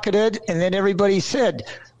and rocketed, and then everybody said,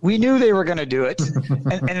 we knew they were going to do it,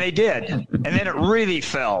 and they did. And then it really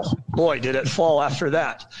fell. Boy, did it fall after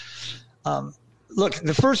that. Look,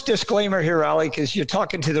 the first disclaimer here, Alec, is you're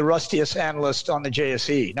talking to the rustiest analyst on the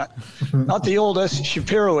JSE. Not the oldest,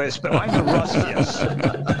 Shapiro is, but I'm the rustiest.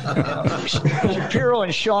 Shapiro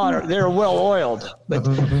and Sean, they're well-oiled. But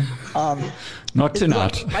not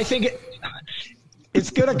tonight. Look, I think it's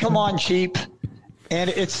going to come on cheap.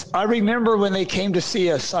 And I remember when they came to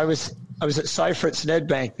see us, I was at Seifried's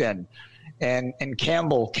Nedbank then, and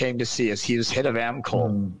Campbell came to see us. He was head of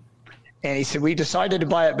Amcoal. And he said, we decided to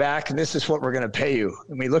buy it back, and this is what we're going to pay you.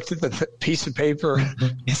 And we looked at the piece of paper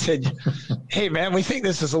and said, hey, man, we think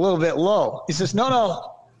this is a little bit low. He says,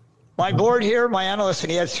 no, my board here, my analysts,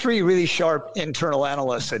 and he had 3 really sharp internal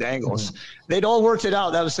analysts at Angles. They'd all worked it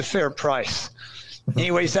out. That was the fair price.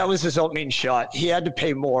 Anyways, that was his opening shot. He had to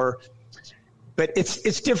pay more. But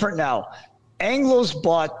it's different now. Anglo's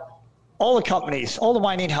bought all the companies, all the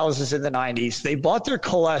mining houses in the 90s, they bought their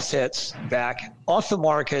coal assets back off the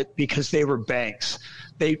market because they were banks.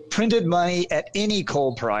 They printed money at any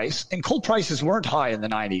coal price, and coal prices weren't high in the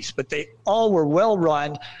 90s, but they all were well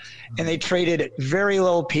run, and they traded at very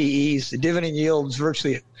low PEs. The dividend yield was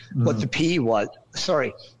virtually what the PE was.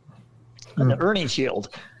 The earnings yield.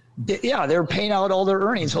 Yeah, they were paying out all their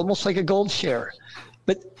earnings, almost like a gold share.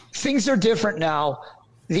 But things are different now.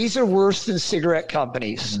 These are worse than cigarette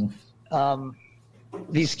companies.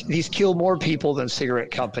 These kill more people than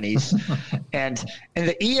cigarette companies. and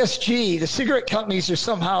the ESG, the cigarette companies are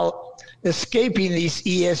somehow escaping these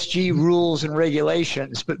ESG rules and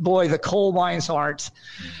regulations, but boy, the coal mines aren't.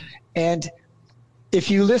 And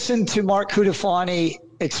if you listen to Mark Cutifani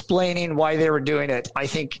explaining why they were doing it, I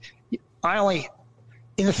think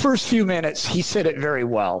in the first few minutes, he said it very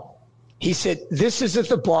well. He said, this is at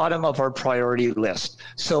the bottom of our priority list.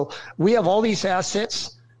 So we have all these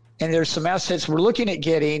assets, and there's some assets we're looking at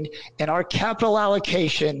getting, and our capital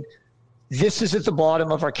allocation, this is at the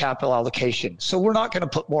bottom of our capital allocation. So we're not going to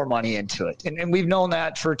put more money into it. And we've known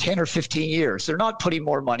that for 10 or 15 years. They're not putting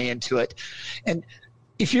more money into it. And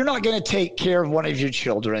if you're not going to take care of one of your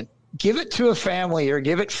children, give it to a family or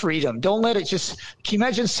give it freedom. Don't let it just, can you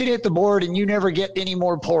imagine sitting at the board and you never get any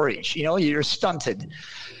more porridge? You're stunted.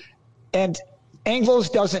 And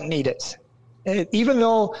Anglo's doesn't need it. Even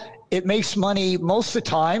though it makes money most of the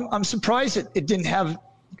time, I'm surprised it didn't have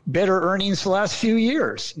better earnings the last few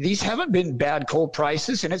years. These haven't been bad coal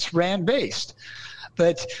prices, and it's rand-based.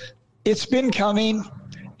 But it's been coming.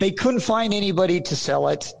 They couldn't find anybody to sell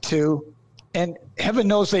it to, and heaven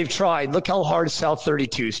knows they've tried. Look how hard South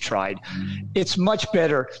 32's tried. It's much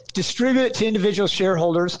better. Distribute it to individual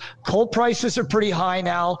shareholders. Coal prices are pretty high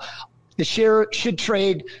now. The share should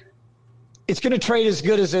trade. It's going to trade as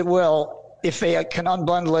good as it will if they can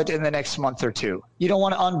unbundle it in the next month or two. You don't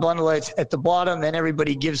want to unbundle it at the bottom, then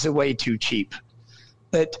everybody gives away too cheap.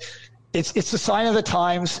 But it's a sign of the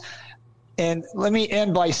times. And let me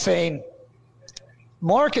end by saying,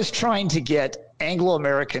 Mark is trying to get Anglo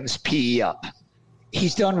American's PE up.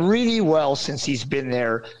 He's done really well since he's been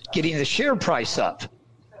there, getting the share price up.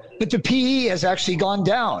 But the PE has actually gone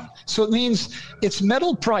down. So it means it's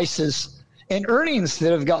metal prices and earnings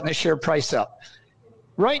that have gotten the share price up.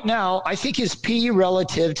 Right now, I think his PE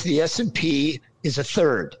relative to the S&P is a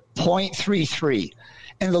third, 0.33.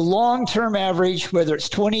 And the long-term average, whether it's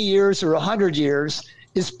 20 years or 100 years,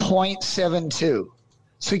 is 0.72.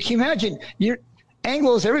 So can you imagine,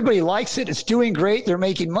 Anglos, everybody likes it. It's doing great. They're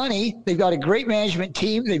making money. They've got a great management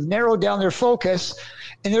team. They've narrowed down their focus,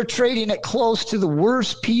 and they're trading at close to the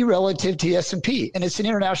worst P relative to the S&P, and it's an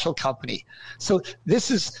international company. So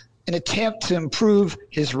this is an attempt to improve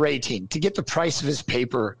his rating, to get the price of his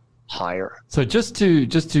paper higher. So just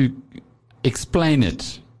to explain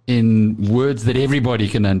it in words that everybody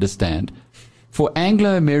can understand, for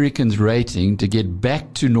Anglo American's rating to get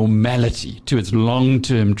back to normality, to its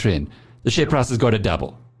long-term trend, the share price has got to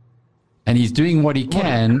double. And he's doing what he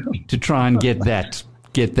can to try and get that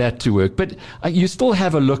to work. But you still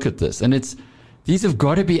have a look at this, and these have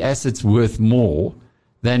got to be assets worth more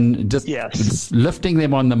than just lifting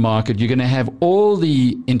them on the market. You're going to have all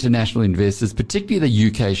the international investors, particularly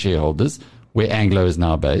the UK shareholders, where Anglo is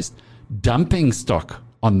now based, dumping stock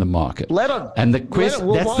on the market. Let them. And that's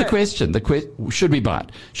the question. Should we buy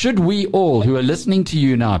it? Should we all who are listening to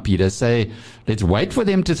you now, Peter, say, let's wait for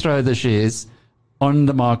them to throw the shares on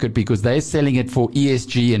the market because they're selling it for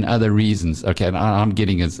ESG and other reasons? Okay, and I'm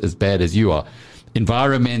getting as bad as you are.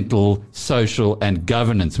 Environmental, social, and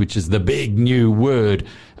governance, which is the big new word.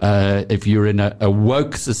 If you're in a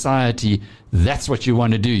woke society, that's what you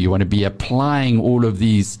want to do. You want to be applying all of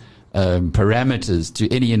these parameters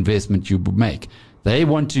to any investment you make. They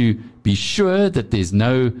want to be sure that there's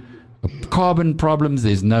no carbon problems,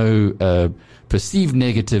 there's no perceived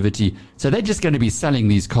negativity. So they're just going to be selling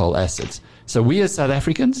these coal assets. So we as South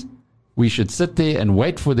Africans, we should sit there and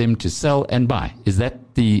wait for them to sell and buy. Is that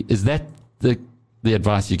the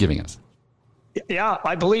advice you're giving us? Yeah,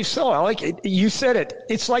 I believe so. Alec, you said it.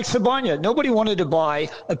 It's like Sibanye. Nobody wanted to buy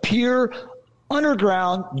a pure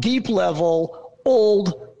underground, deep level,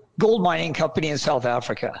 old gold mining company in South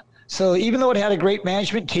Africa. So even though it had a great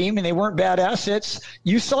management team and they weren't bad assets,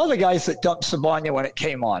 you saw the guys that dumped Sibanye when it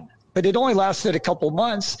came on. But it only lasted a couple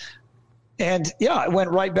months. And yeah, it went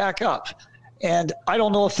right back up. And I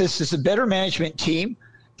don't know if this is a better management team,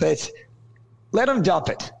 but let them dump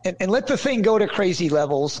it and let the thing go to crazy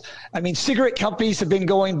levels. I mean, cigarette companies have been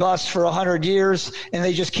going bust for 100 years, and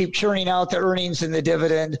they just keep churning out the earnings and the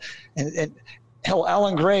dividend. And hell,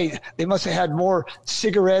 Alan Gray, they must have had more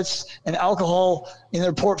cigarettes and alcohol in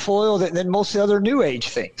their portfolio than most of the other new age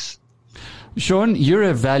things. Sean, you're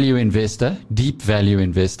a value investor, deep value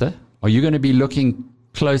investor. Are you going to be looking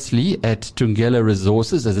closely at Thungela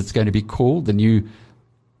Resources, as it's going to be called, the new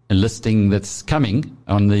listing that's coming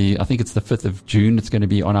on I think it's the 5th of June, it's going to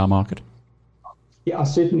be on our market? Yeah, I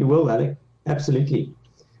certainly will, Alec. Absolutely.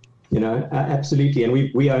 Absolutely. And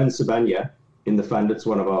we own Sibanye in the fund. It's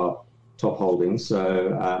one of our top holdings.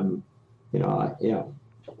 So, yeah.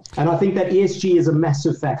 And I think that ESG is a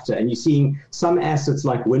massive factor. And you're seeing some assets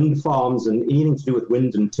like wind farms and anything to do with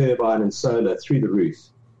wind and turbine and solar through the roof.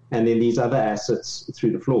 And then these other assets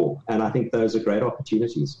through the floor. And I think those are great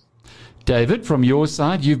opportunities. David, from your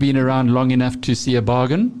side, you've been around long enough to see a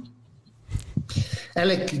bargain.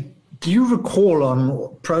 Alec, do you recall on a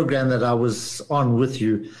program that I was on with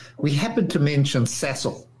you, we happened to mention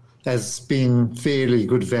Sasol as being fairly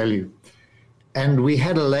good value. And we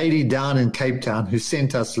had a lady down in Cape Town who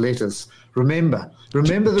sent us letters. Remember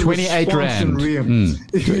the 28 Rand.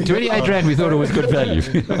 28 Rand, we thought it was good value.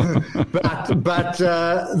 but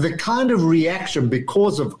the kind of reaction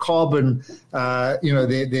because of carbon, their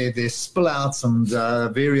spillouts and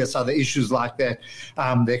various other issues like that,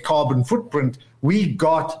 their carbon footprint, we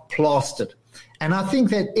got plastered. And I think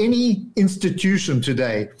that any institution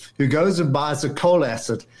today who goes and buys a coal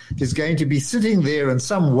asset is going to be sitting there, and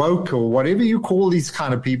some woke or whatever you call these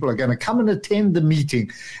kind of people are going to come and attend the meeting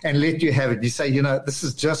and let you have it. You say, this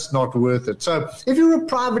is just not worth it. So if you're a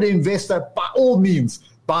private investor, by all means,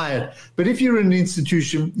 buy it. But if you're an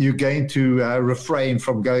institution, you're going to refrain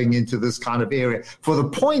from going into this kind of area for the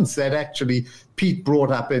points that actually Pete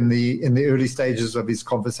brought up in the early stages of his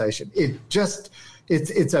conversation.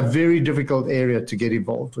 It's a very difficult area to get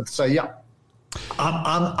involved with. So yeah,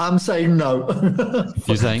 I'm saying no.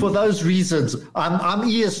 You're saying for those reasons. I'm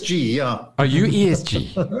ESG. Yeah. Are you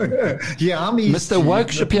ESG? Yeah, I'm ESG. Mr. Woke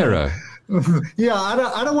Shapiro. Yeah,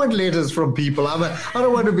 I don't want letters from people. I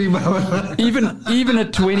don't want to be even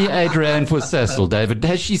at 28 Rand for Cecil, David,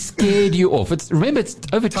 has she scared you off? Remember, it's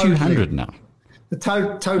over totally. 200 now.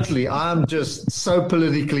 Totally. I'm just so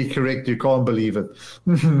politically correct, you can't believe it.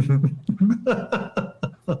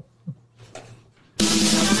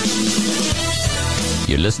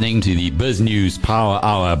 You're listening to the BizNews Power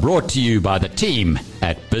Hour, brought to you by the team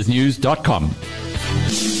at biznews.com.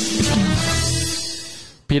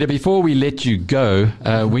 Peter, before we let you go,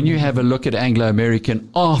 when you have a look at Anglo American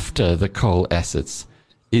after the coal assets,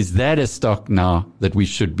 is that a stock now that we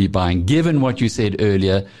should be buying? Given what you said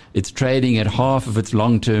earlier, it's trading at half of its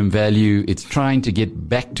long-term value. It's trying to get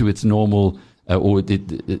back to its normal or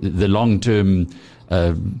the long-term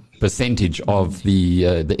percentage of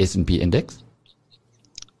the S&P index.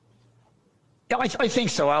 Yeah, I think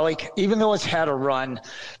so, Alec, even though it's had a run.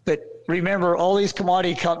 But remember, all these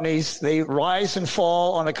commodity companies, they rise and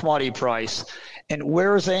fall on the commodity price. And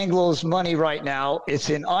where's Anglo's money right now? It's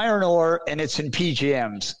in iron ore and it's in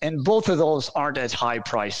PGMs. And both of those aren't at high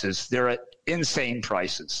prices. They're at insane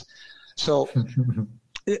prices. So,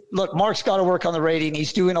 look, Mark's got to work on the rating.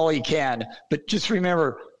 He's doing all he can. But just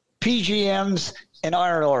remember, PGMs and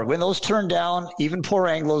iron ore, when those turn down, even poor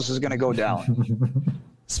Anglo's is going to go down.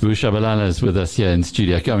 Sbu Shabalala is with us here in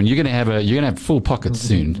studio. Come on, you're going to have full pockets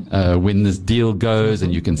soon when this deal goes,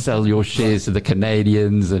 and you can sell your shares to the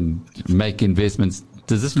Canadians and make investments.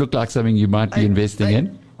 Does this look like something you might be investing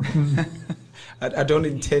in? I don't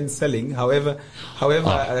intend selling. However,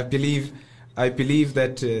 I believe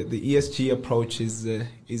that the ESG approach is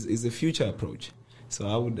a future approach. So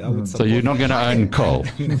I would support. So you're not going to own coal.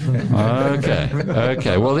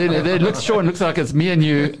 Okay. Well, then Sean, looks like it's me and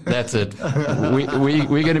you. That's it. We're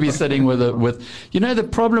going to be sitting with the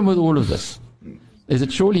problem with all of this is that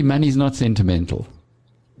surely money's not sentimental.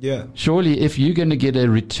 Yeah. Surely, if you're going to get a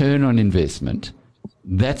return on investment,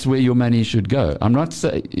 that's where your money should go. I'm not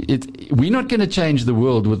saying we're not going to change the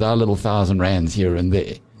world with our little 1,000 rands here and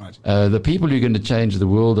there. Right. The people who are going to change the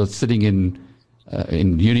world are sitting in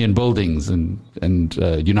union buildings and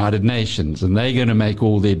United Nations, and they're going to make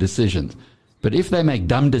all their decisions. But if they make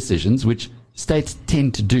dumb decisions, which states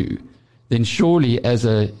tend to do, then surely as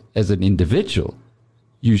an individual,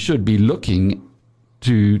 you should be looking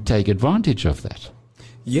to take advantage of that.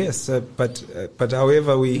 Yes, but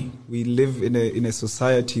however, we live in a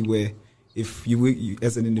society where if you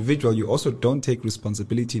as an individual, you also don't take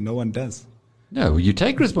responsibility. No one does. No, you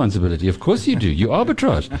take responsibility. Of course you do. You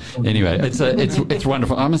arbitrage. Anyway, it's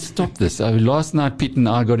wonderful. I must stop this. Last night, Pete and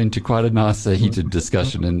I got into quite a nice heated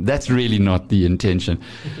discussion, and that's really not the intention.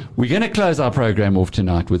 We're going to close our program off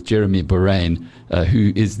tonight with Jeremy Boraine,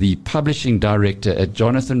 who is the publishing director at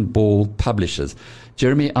Jonathan Ball Publishers.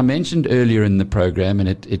 Jeremy, I mentioned earlier in the program, and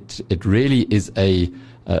it really is a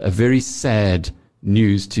very sad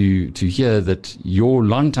news to hear that your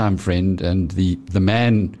longtime friend and the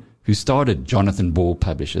man who started Jonathan Ball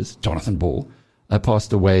Publishers, Jonathan Ball,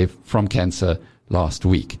 passed away from cancer last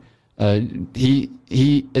week. He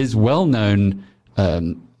is well known,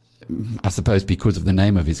 I suppose, because of the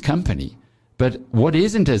name of his company. But what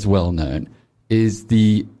isn't as well known is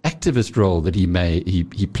the activist role that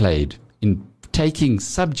he played in taking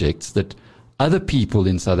subjects that other people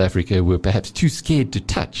in South Africa were perhaps too scared to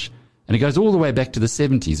touch. And it goes all the way back to the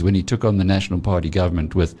 70s when he took on the National Party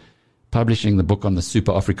government with publishing the book on the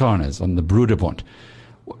Super Afrikaners, on the Broederbond.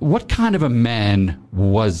 What kind of a man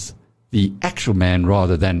was the actual man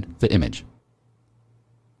rather than the image?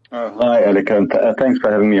 Hi, Alec, and thanks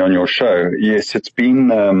for having me on your show. Yes, it's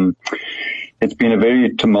been a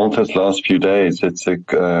very tumultuous last few days. It's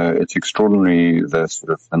extraordinary,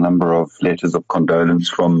 the number of letters of condolence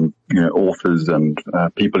from authors and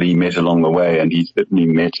people he met along the way, and he certainly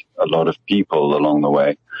met a lot of people along the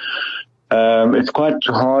way. It's quite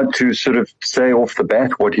hard to sort of say off the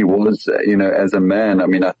bat what he was, as a man. I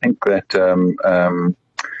mean, I think that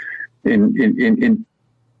in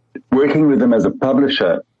working with him as a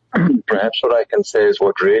publisher, perhaps what I can say is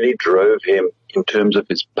what really drove him in terms of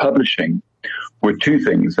his publishing were two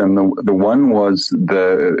things. And the one was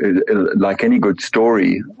like any good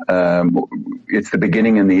story, it's the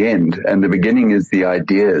beginning and the end. And the beginning is the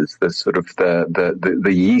ideas, the sort of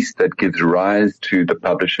the yeast that gives rise to the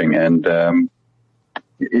publishing. And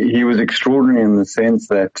he was extraordinary in the sense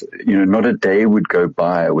that, not a day would go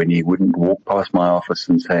by when he wouldn't walk past my office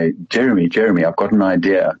and say, Jeremy, I've got an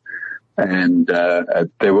idea. And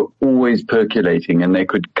they were always percolating, and they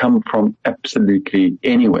could come from absolutely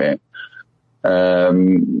anywhere.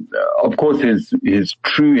 Of course, his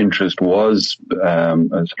true interest was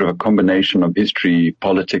sort of a combination of history,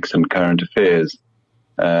 politics, and current affairs.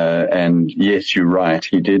 And yes, you're right.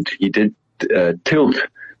 He did tilt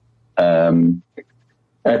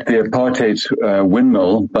at the apartheid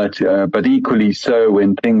windmill, but equally so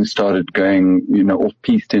when things started going, off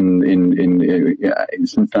piste in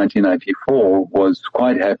since 1994, was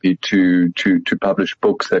quite happy to publish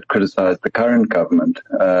books that criticized the current government.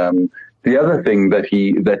 The other thing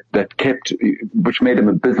that kept, which made him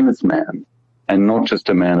a businessman and not just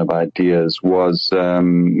a man of ideas, was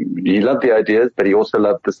he loved the ideas, but he also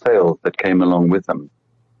loved the sales that came along with them.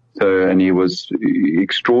 So, and he was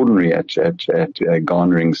extraordinary at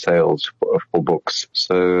garnering sales for books.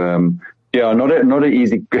 So, not an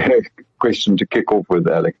easy question to kick off with,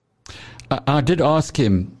 Alec. I did ask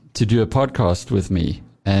him to do a podcast with me,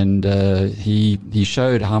 and he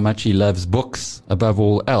showed how much he loves books above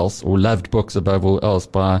all else, or loved books above all else,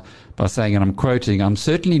 by saying, and I'm quoting, "I'm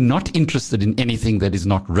certainly not interested in anything that is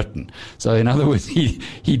not written." So, in other words,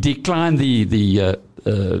 he declined the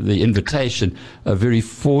invitation very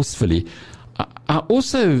forcefully. I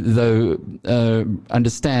also, though,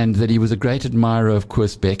 understand that he was a great admirer of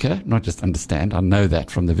Koos Bekker. Not just understand, I know that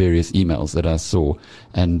from the various emails that I saw,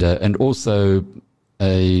 and also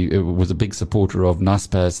was a big supporter of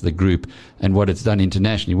Naspers, the group, and what it's done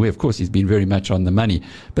internationally. Where, of course, he's been very much on the money.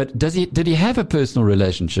 But did he have a personal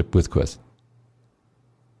relationship with Koos?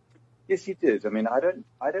 Yes, he did. I mean, I don't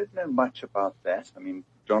know much about that. I mean,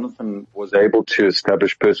 Jonathan was able to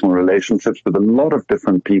establish personal relationships with a lot of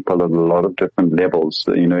different people at a lot of different levels,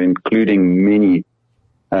 including many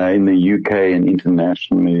in the UK and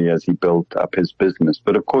internationally as he built up his business.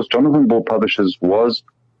 But of course, Jonathan Ball Publishers was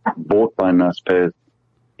bought by Naspers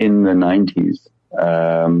in the 90s.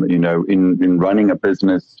 In running a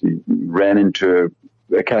business, he ran into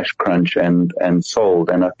a cash crunch and sold.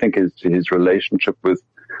 And I think his relationship with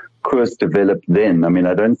Koos developed then. I mean,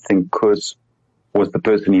 I don't think Koos was the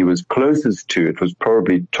person he was closest to. It was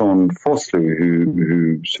probably Ton Vosloo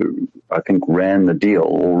who I think ran the deal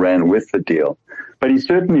or ran with the deal. But he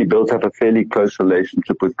certainly built up a fairly close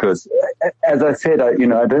relationship with Koos. As I said, I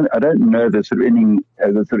don't know the sort of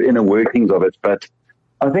inner workings of it, but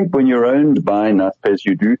I think when you're owned by Naspers,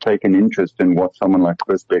 you do take an interest in what someone like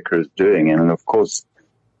Koos Bekker is doing. And of course,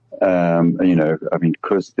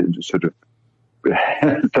 Koos sort of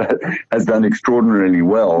has done extraordinarily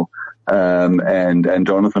well. And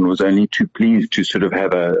Jonathan was only too pleased to sort of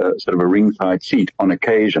have a ringside seat on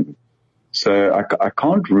occasion. So I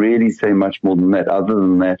can't really say much more than that. Other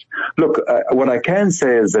than that, look, what I can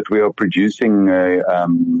say is that we are producing a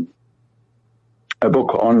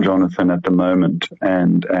book on Jonathan at the moment,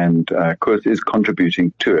 and Koos is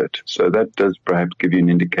contributing to it. So that does perhaps give you an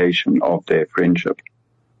indication of their friendship.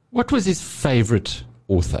 What was his favorite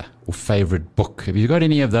author or favorite book? Have you got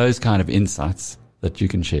any of those kind of insights that you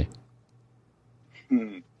can share?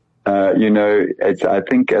 I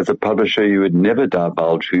think as a publisher, you would never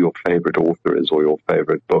divulge who your favorite author is or your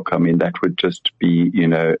favorite book. I mean, that would just be,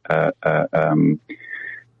 that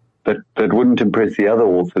wouldn't impress the other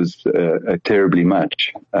authors terribly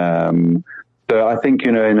much. So I think,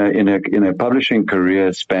 in a publishing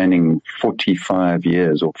career spanning 45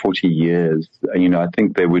 years or 40 years, I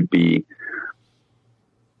think there would be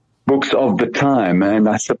books of the time, and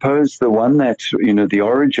I suppose the one that the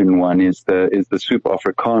origin one is the Sbu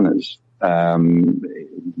Afrikaners,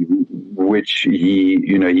 which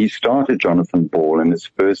he started Jonathan Ball in his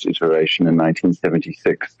first iteration in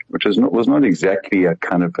 1976, which was not exactly a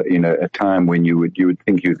kind of a time when you would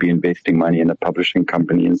think you'd be investing money in a publishing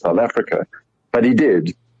company in South Africa, but he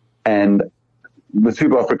did, and the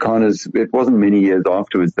Sbu Afrikaners, it wasn't many years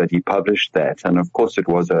afterwards that he published that, and of course it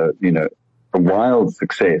was a wild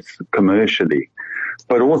success commercially,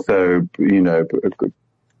 but also,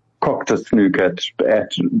 cocked a snook at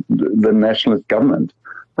the nationalist government,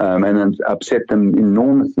 and upset them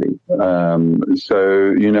enormously. And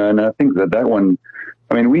I think that one,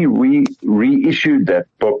 I mean, we reissued that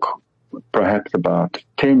book perhaps about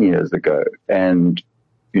 10 years ago, and,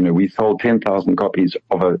 we sold 10,000 copies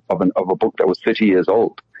of a book that was 30 years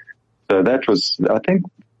old. So that was, I think,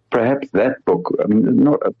 perhaps that book, I mean,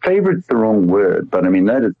 not a favorite's the wrong word, but I mean,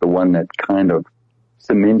 that is the one that kind of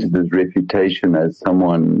cemented his reputation as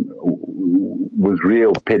someone with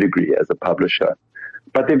real pedigree as a publisher.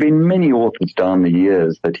 But there have been many authors down the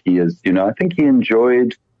years that he has, I think he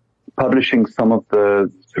enjoyed publishing some of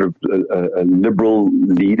the sort of liberal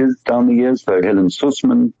leaders down the years. So Helen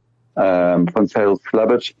Suzman, Van Zyl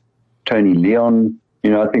Slabbert, Tony Leon.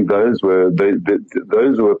 I think those were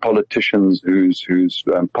politicians whose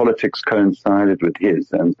politics coincided with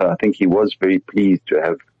his, and so I think he was very pleased to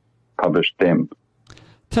have published them.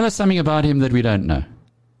 Tell us something about him that we don't know.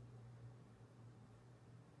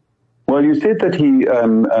 Well, Well, you said that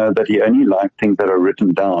he only liked things that are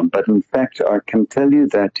written down, but in fact, I can tell you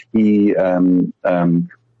that he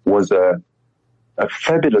was a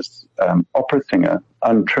fabulous opera singer,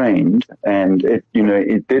 untrained, and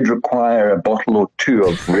it did require a bottle or two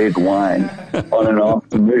of red wine on an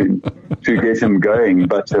afternoon to get him going.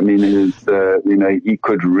 But I mean, he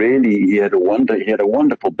could really, he had a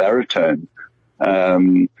wonderful baritone.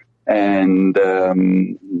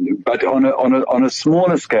 But on a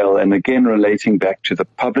smaller scale, and again relating back to the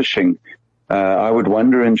publishing, I would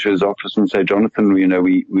wander into his office and say, Jonathan, we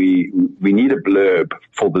need a blurb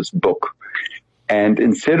for this book. And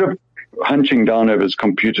instead of hunching down over his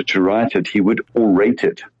computer to write it, he would orate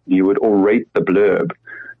it. He would orate the blurb.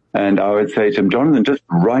 And I would say to him, Jonathan, just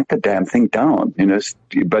write the damn thing down,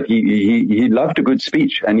 But he loved a good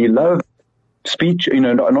speech, and he loved speech,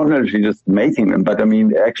 not only just making them, but I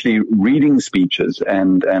mean, actually reading speeches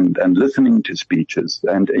and listening to speeches.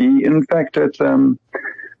 And he, in fact, at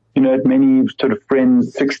many sort of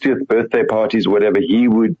friends' 60th birthday parties, whatever, he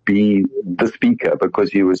would be the speaker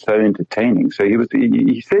because he was so entertaining. So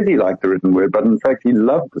he said he liked the written word, but in fact, he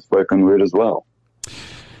loved the spoken word as well.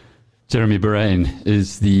 Jeremy Boraine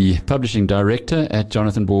is the publishing director at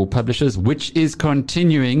Jonathan Ball Publishers, which is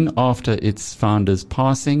continuing after its founder's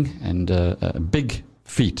passing, and a big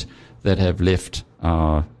feat that have left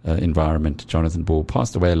our environment. Jonathan Ball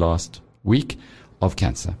passed away last week of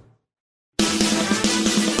cancer.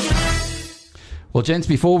 Well, gents,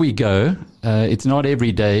 before we go, it's not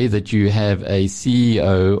every day that you have a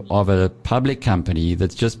CEO of a public company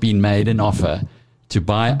that's just been made an offer to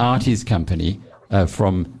buy out his company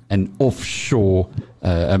from an offshore,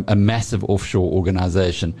 a massive offshore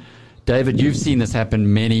organization. David, you've seen this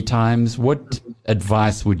happen many times. What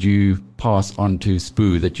advice would you pass on to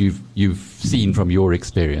Sbu that you've seen from your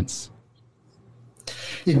experience?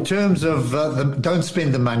 In terms of don't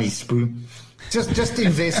spend the money, Sbu. Just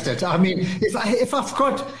invest it. I mean, if I've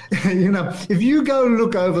got, if you go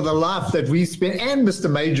look over the life that we spent, and Mr.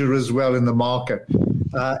 Major as well in the market,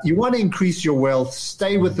 you want to increase your wealth,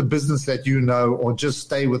 stay with the business that you know, or just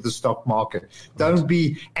stay with the stock market. Don't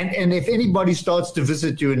be, and if anybody starts to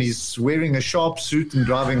visit you and he's wearing a sharp suit and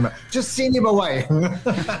driving, just send him away.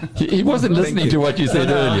 He wasn't listening to what you said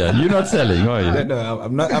earlier. You're not selling, are you? No,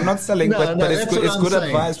 I'm not selling, but it's good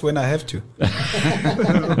advice when I have to.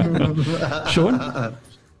 Sean?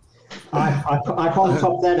 I can't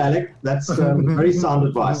top that, Alec. That's very sound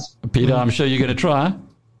advice. Peter, I'm sure you're going to try.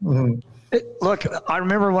 Mm-hmm. Look, I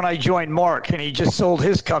remember when I joined Mark, and he just sold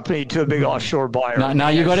his company to a big offshore buyer. Now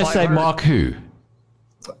you got to say Mark who?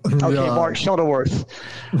 Okay, Mark Shuttleworth.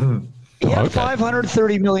 He had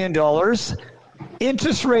 $530 million.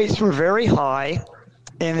 Interest rates were very high,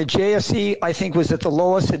 and the JSE, I think, was at the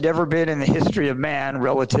lowest it had ever been in the history of man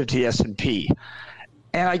relative to the S&P.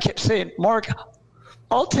 And I kept saying, Mark,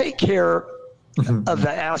 I'll take care of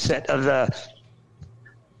the asset of the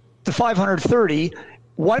 530.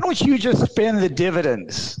 Why don't you just spend the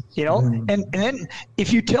dividends, And then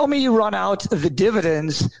if you tell me you run out of the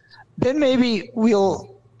dividends, then maybe we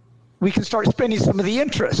can start spending some of the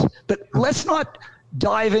interest. But let's not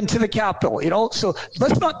dive into the capital, So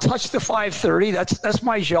let's not touch the 530. That's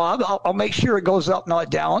my job. I'll make sure it goes up,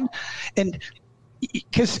 not down. And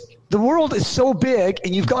because the world is so big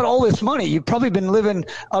and you've got all this money. You've probably been living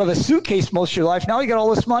out of a suitcase most of your life. Now you got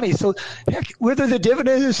all this money. So heck, whether the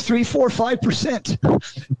dividend is 3%, 4%,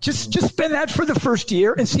 5%, just spend that for the first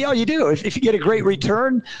year and see how you do. If you get a great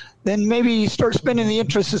return, then maybe you start spending the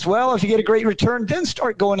interest as well. If you get a great return, then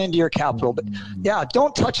start going into your capital. But yeah,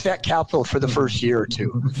 don't touch that capital for the first year or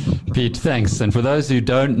two. Pete, thanks. And for those who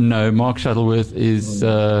don't know, Mark Shuttleworth is,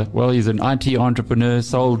 he's an IT entrepreneur,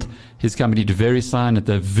 sold his company to VeriSign at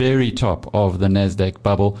the very top of the NASDAQ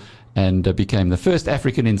bubble, and became the first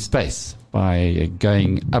African in space by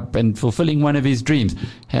going up and fulfilling one of his dreams.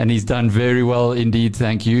 And he's done very well indeed,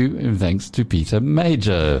 thank you, and thanks to Peter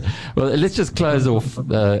Major. Well, let's just close off.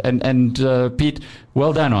 Pete,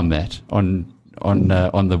 well done on that, on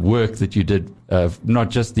the work that you did, not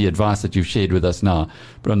just the advice that you've shared with us now,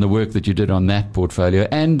 but on the work that you did on that portfolio,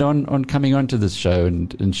 and on coming onto this show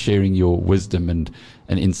and sharing your wisdom and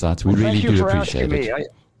insights. We really do appreciate it.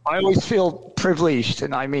 I always feel privileged,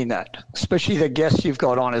 and I mean that, especially the guests you've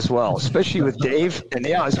got on as well, especially with Dave. And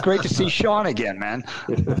yeah, it's great to see Sean again, man.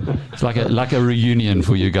 It's like a reunion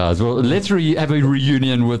for you guys. Well, let's have a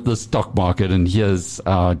reunion with the stock market, and here's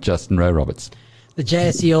our Justin Rowe-Roberts. The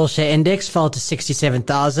JSE All-Share Index fell to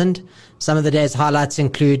 67,000. Some of the day's highlights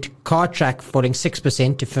include Cartrack falling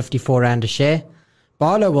 6% to 54 Rand a share.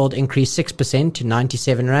 Barloworld increased 6% to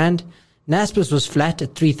 97 Rand. Naspers was flat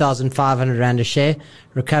at 3,500 Rand a share,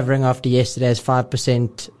 recovering after yesterday's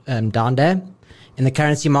 5% down day. In the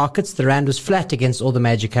currency markets, the Rand was flat against all the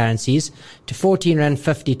major currencies to 14 Rand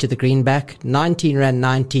 50 to the greenback, 19 Rand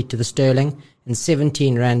 90 to the sterling, and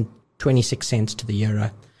 17 Rand 26 cents to the euro.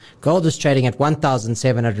 Gold is trading at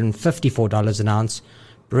 $1,754 an ounce.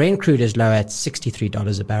 Boraine crude is low at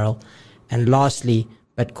 $63 a barrel. And lastly,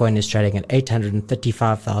 Bitcoin is trading at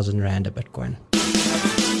 835,000 Rand a Bitcoin.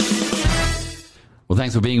 Well,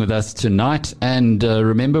 thanks for being with us tonight. And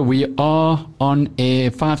remember, we are on air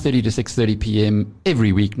 5:30 to 6:30 p.m.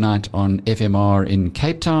 every weeknight on FMR in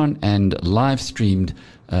Cape Town and live streamed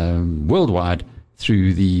worldwide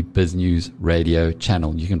through the BizNews radio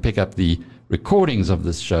channel. You can pick up the recordings of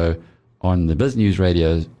this show on the BizNews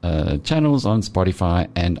radio channels on Spotify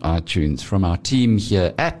and iTunes. From our team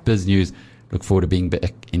here at BizNews, look forward to being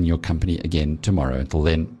back in your company again tomorrow. Until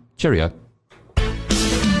then, cheerio.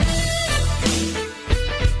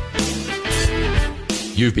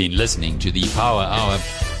 You've been listening to the Power Hour,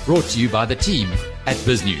 brought to you by the team at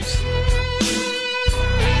BizNews.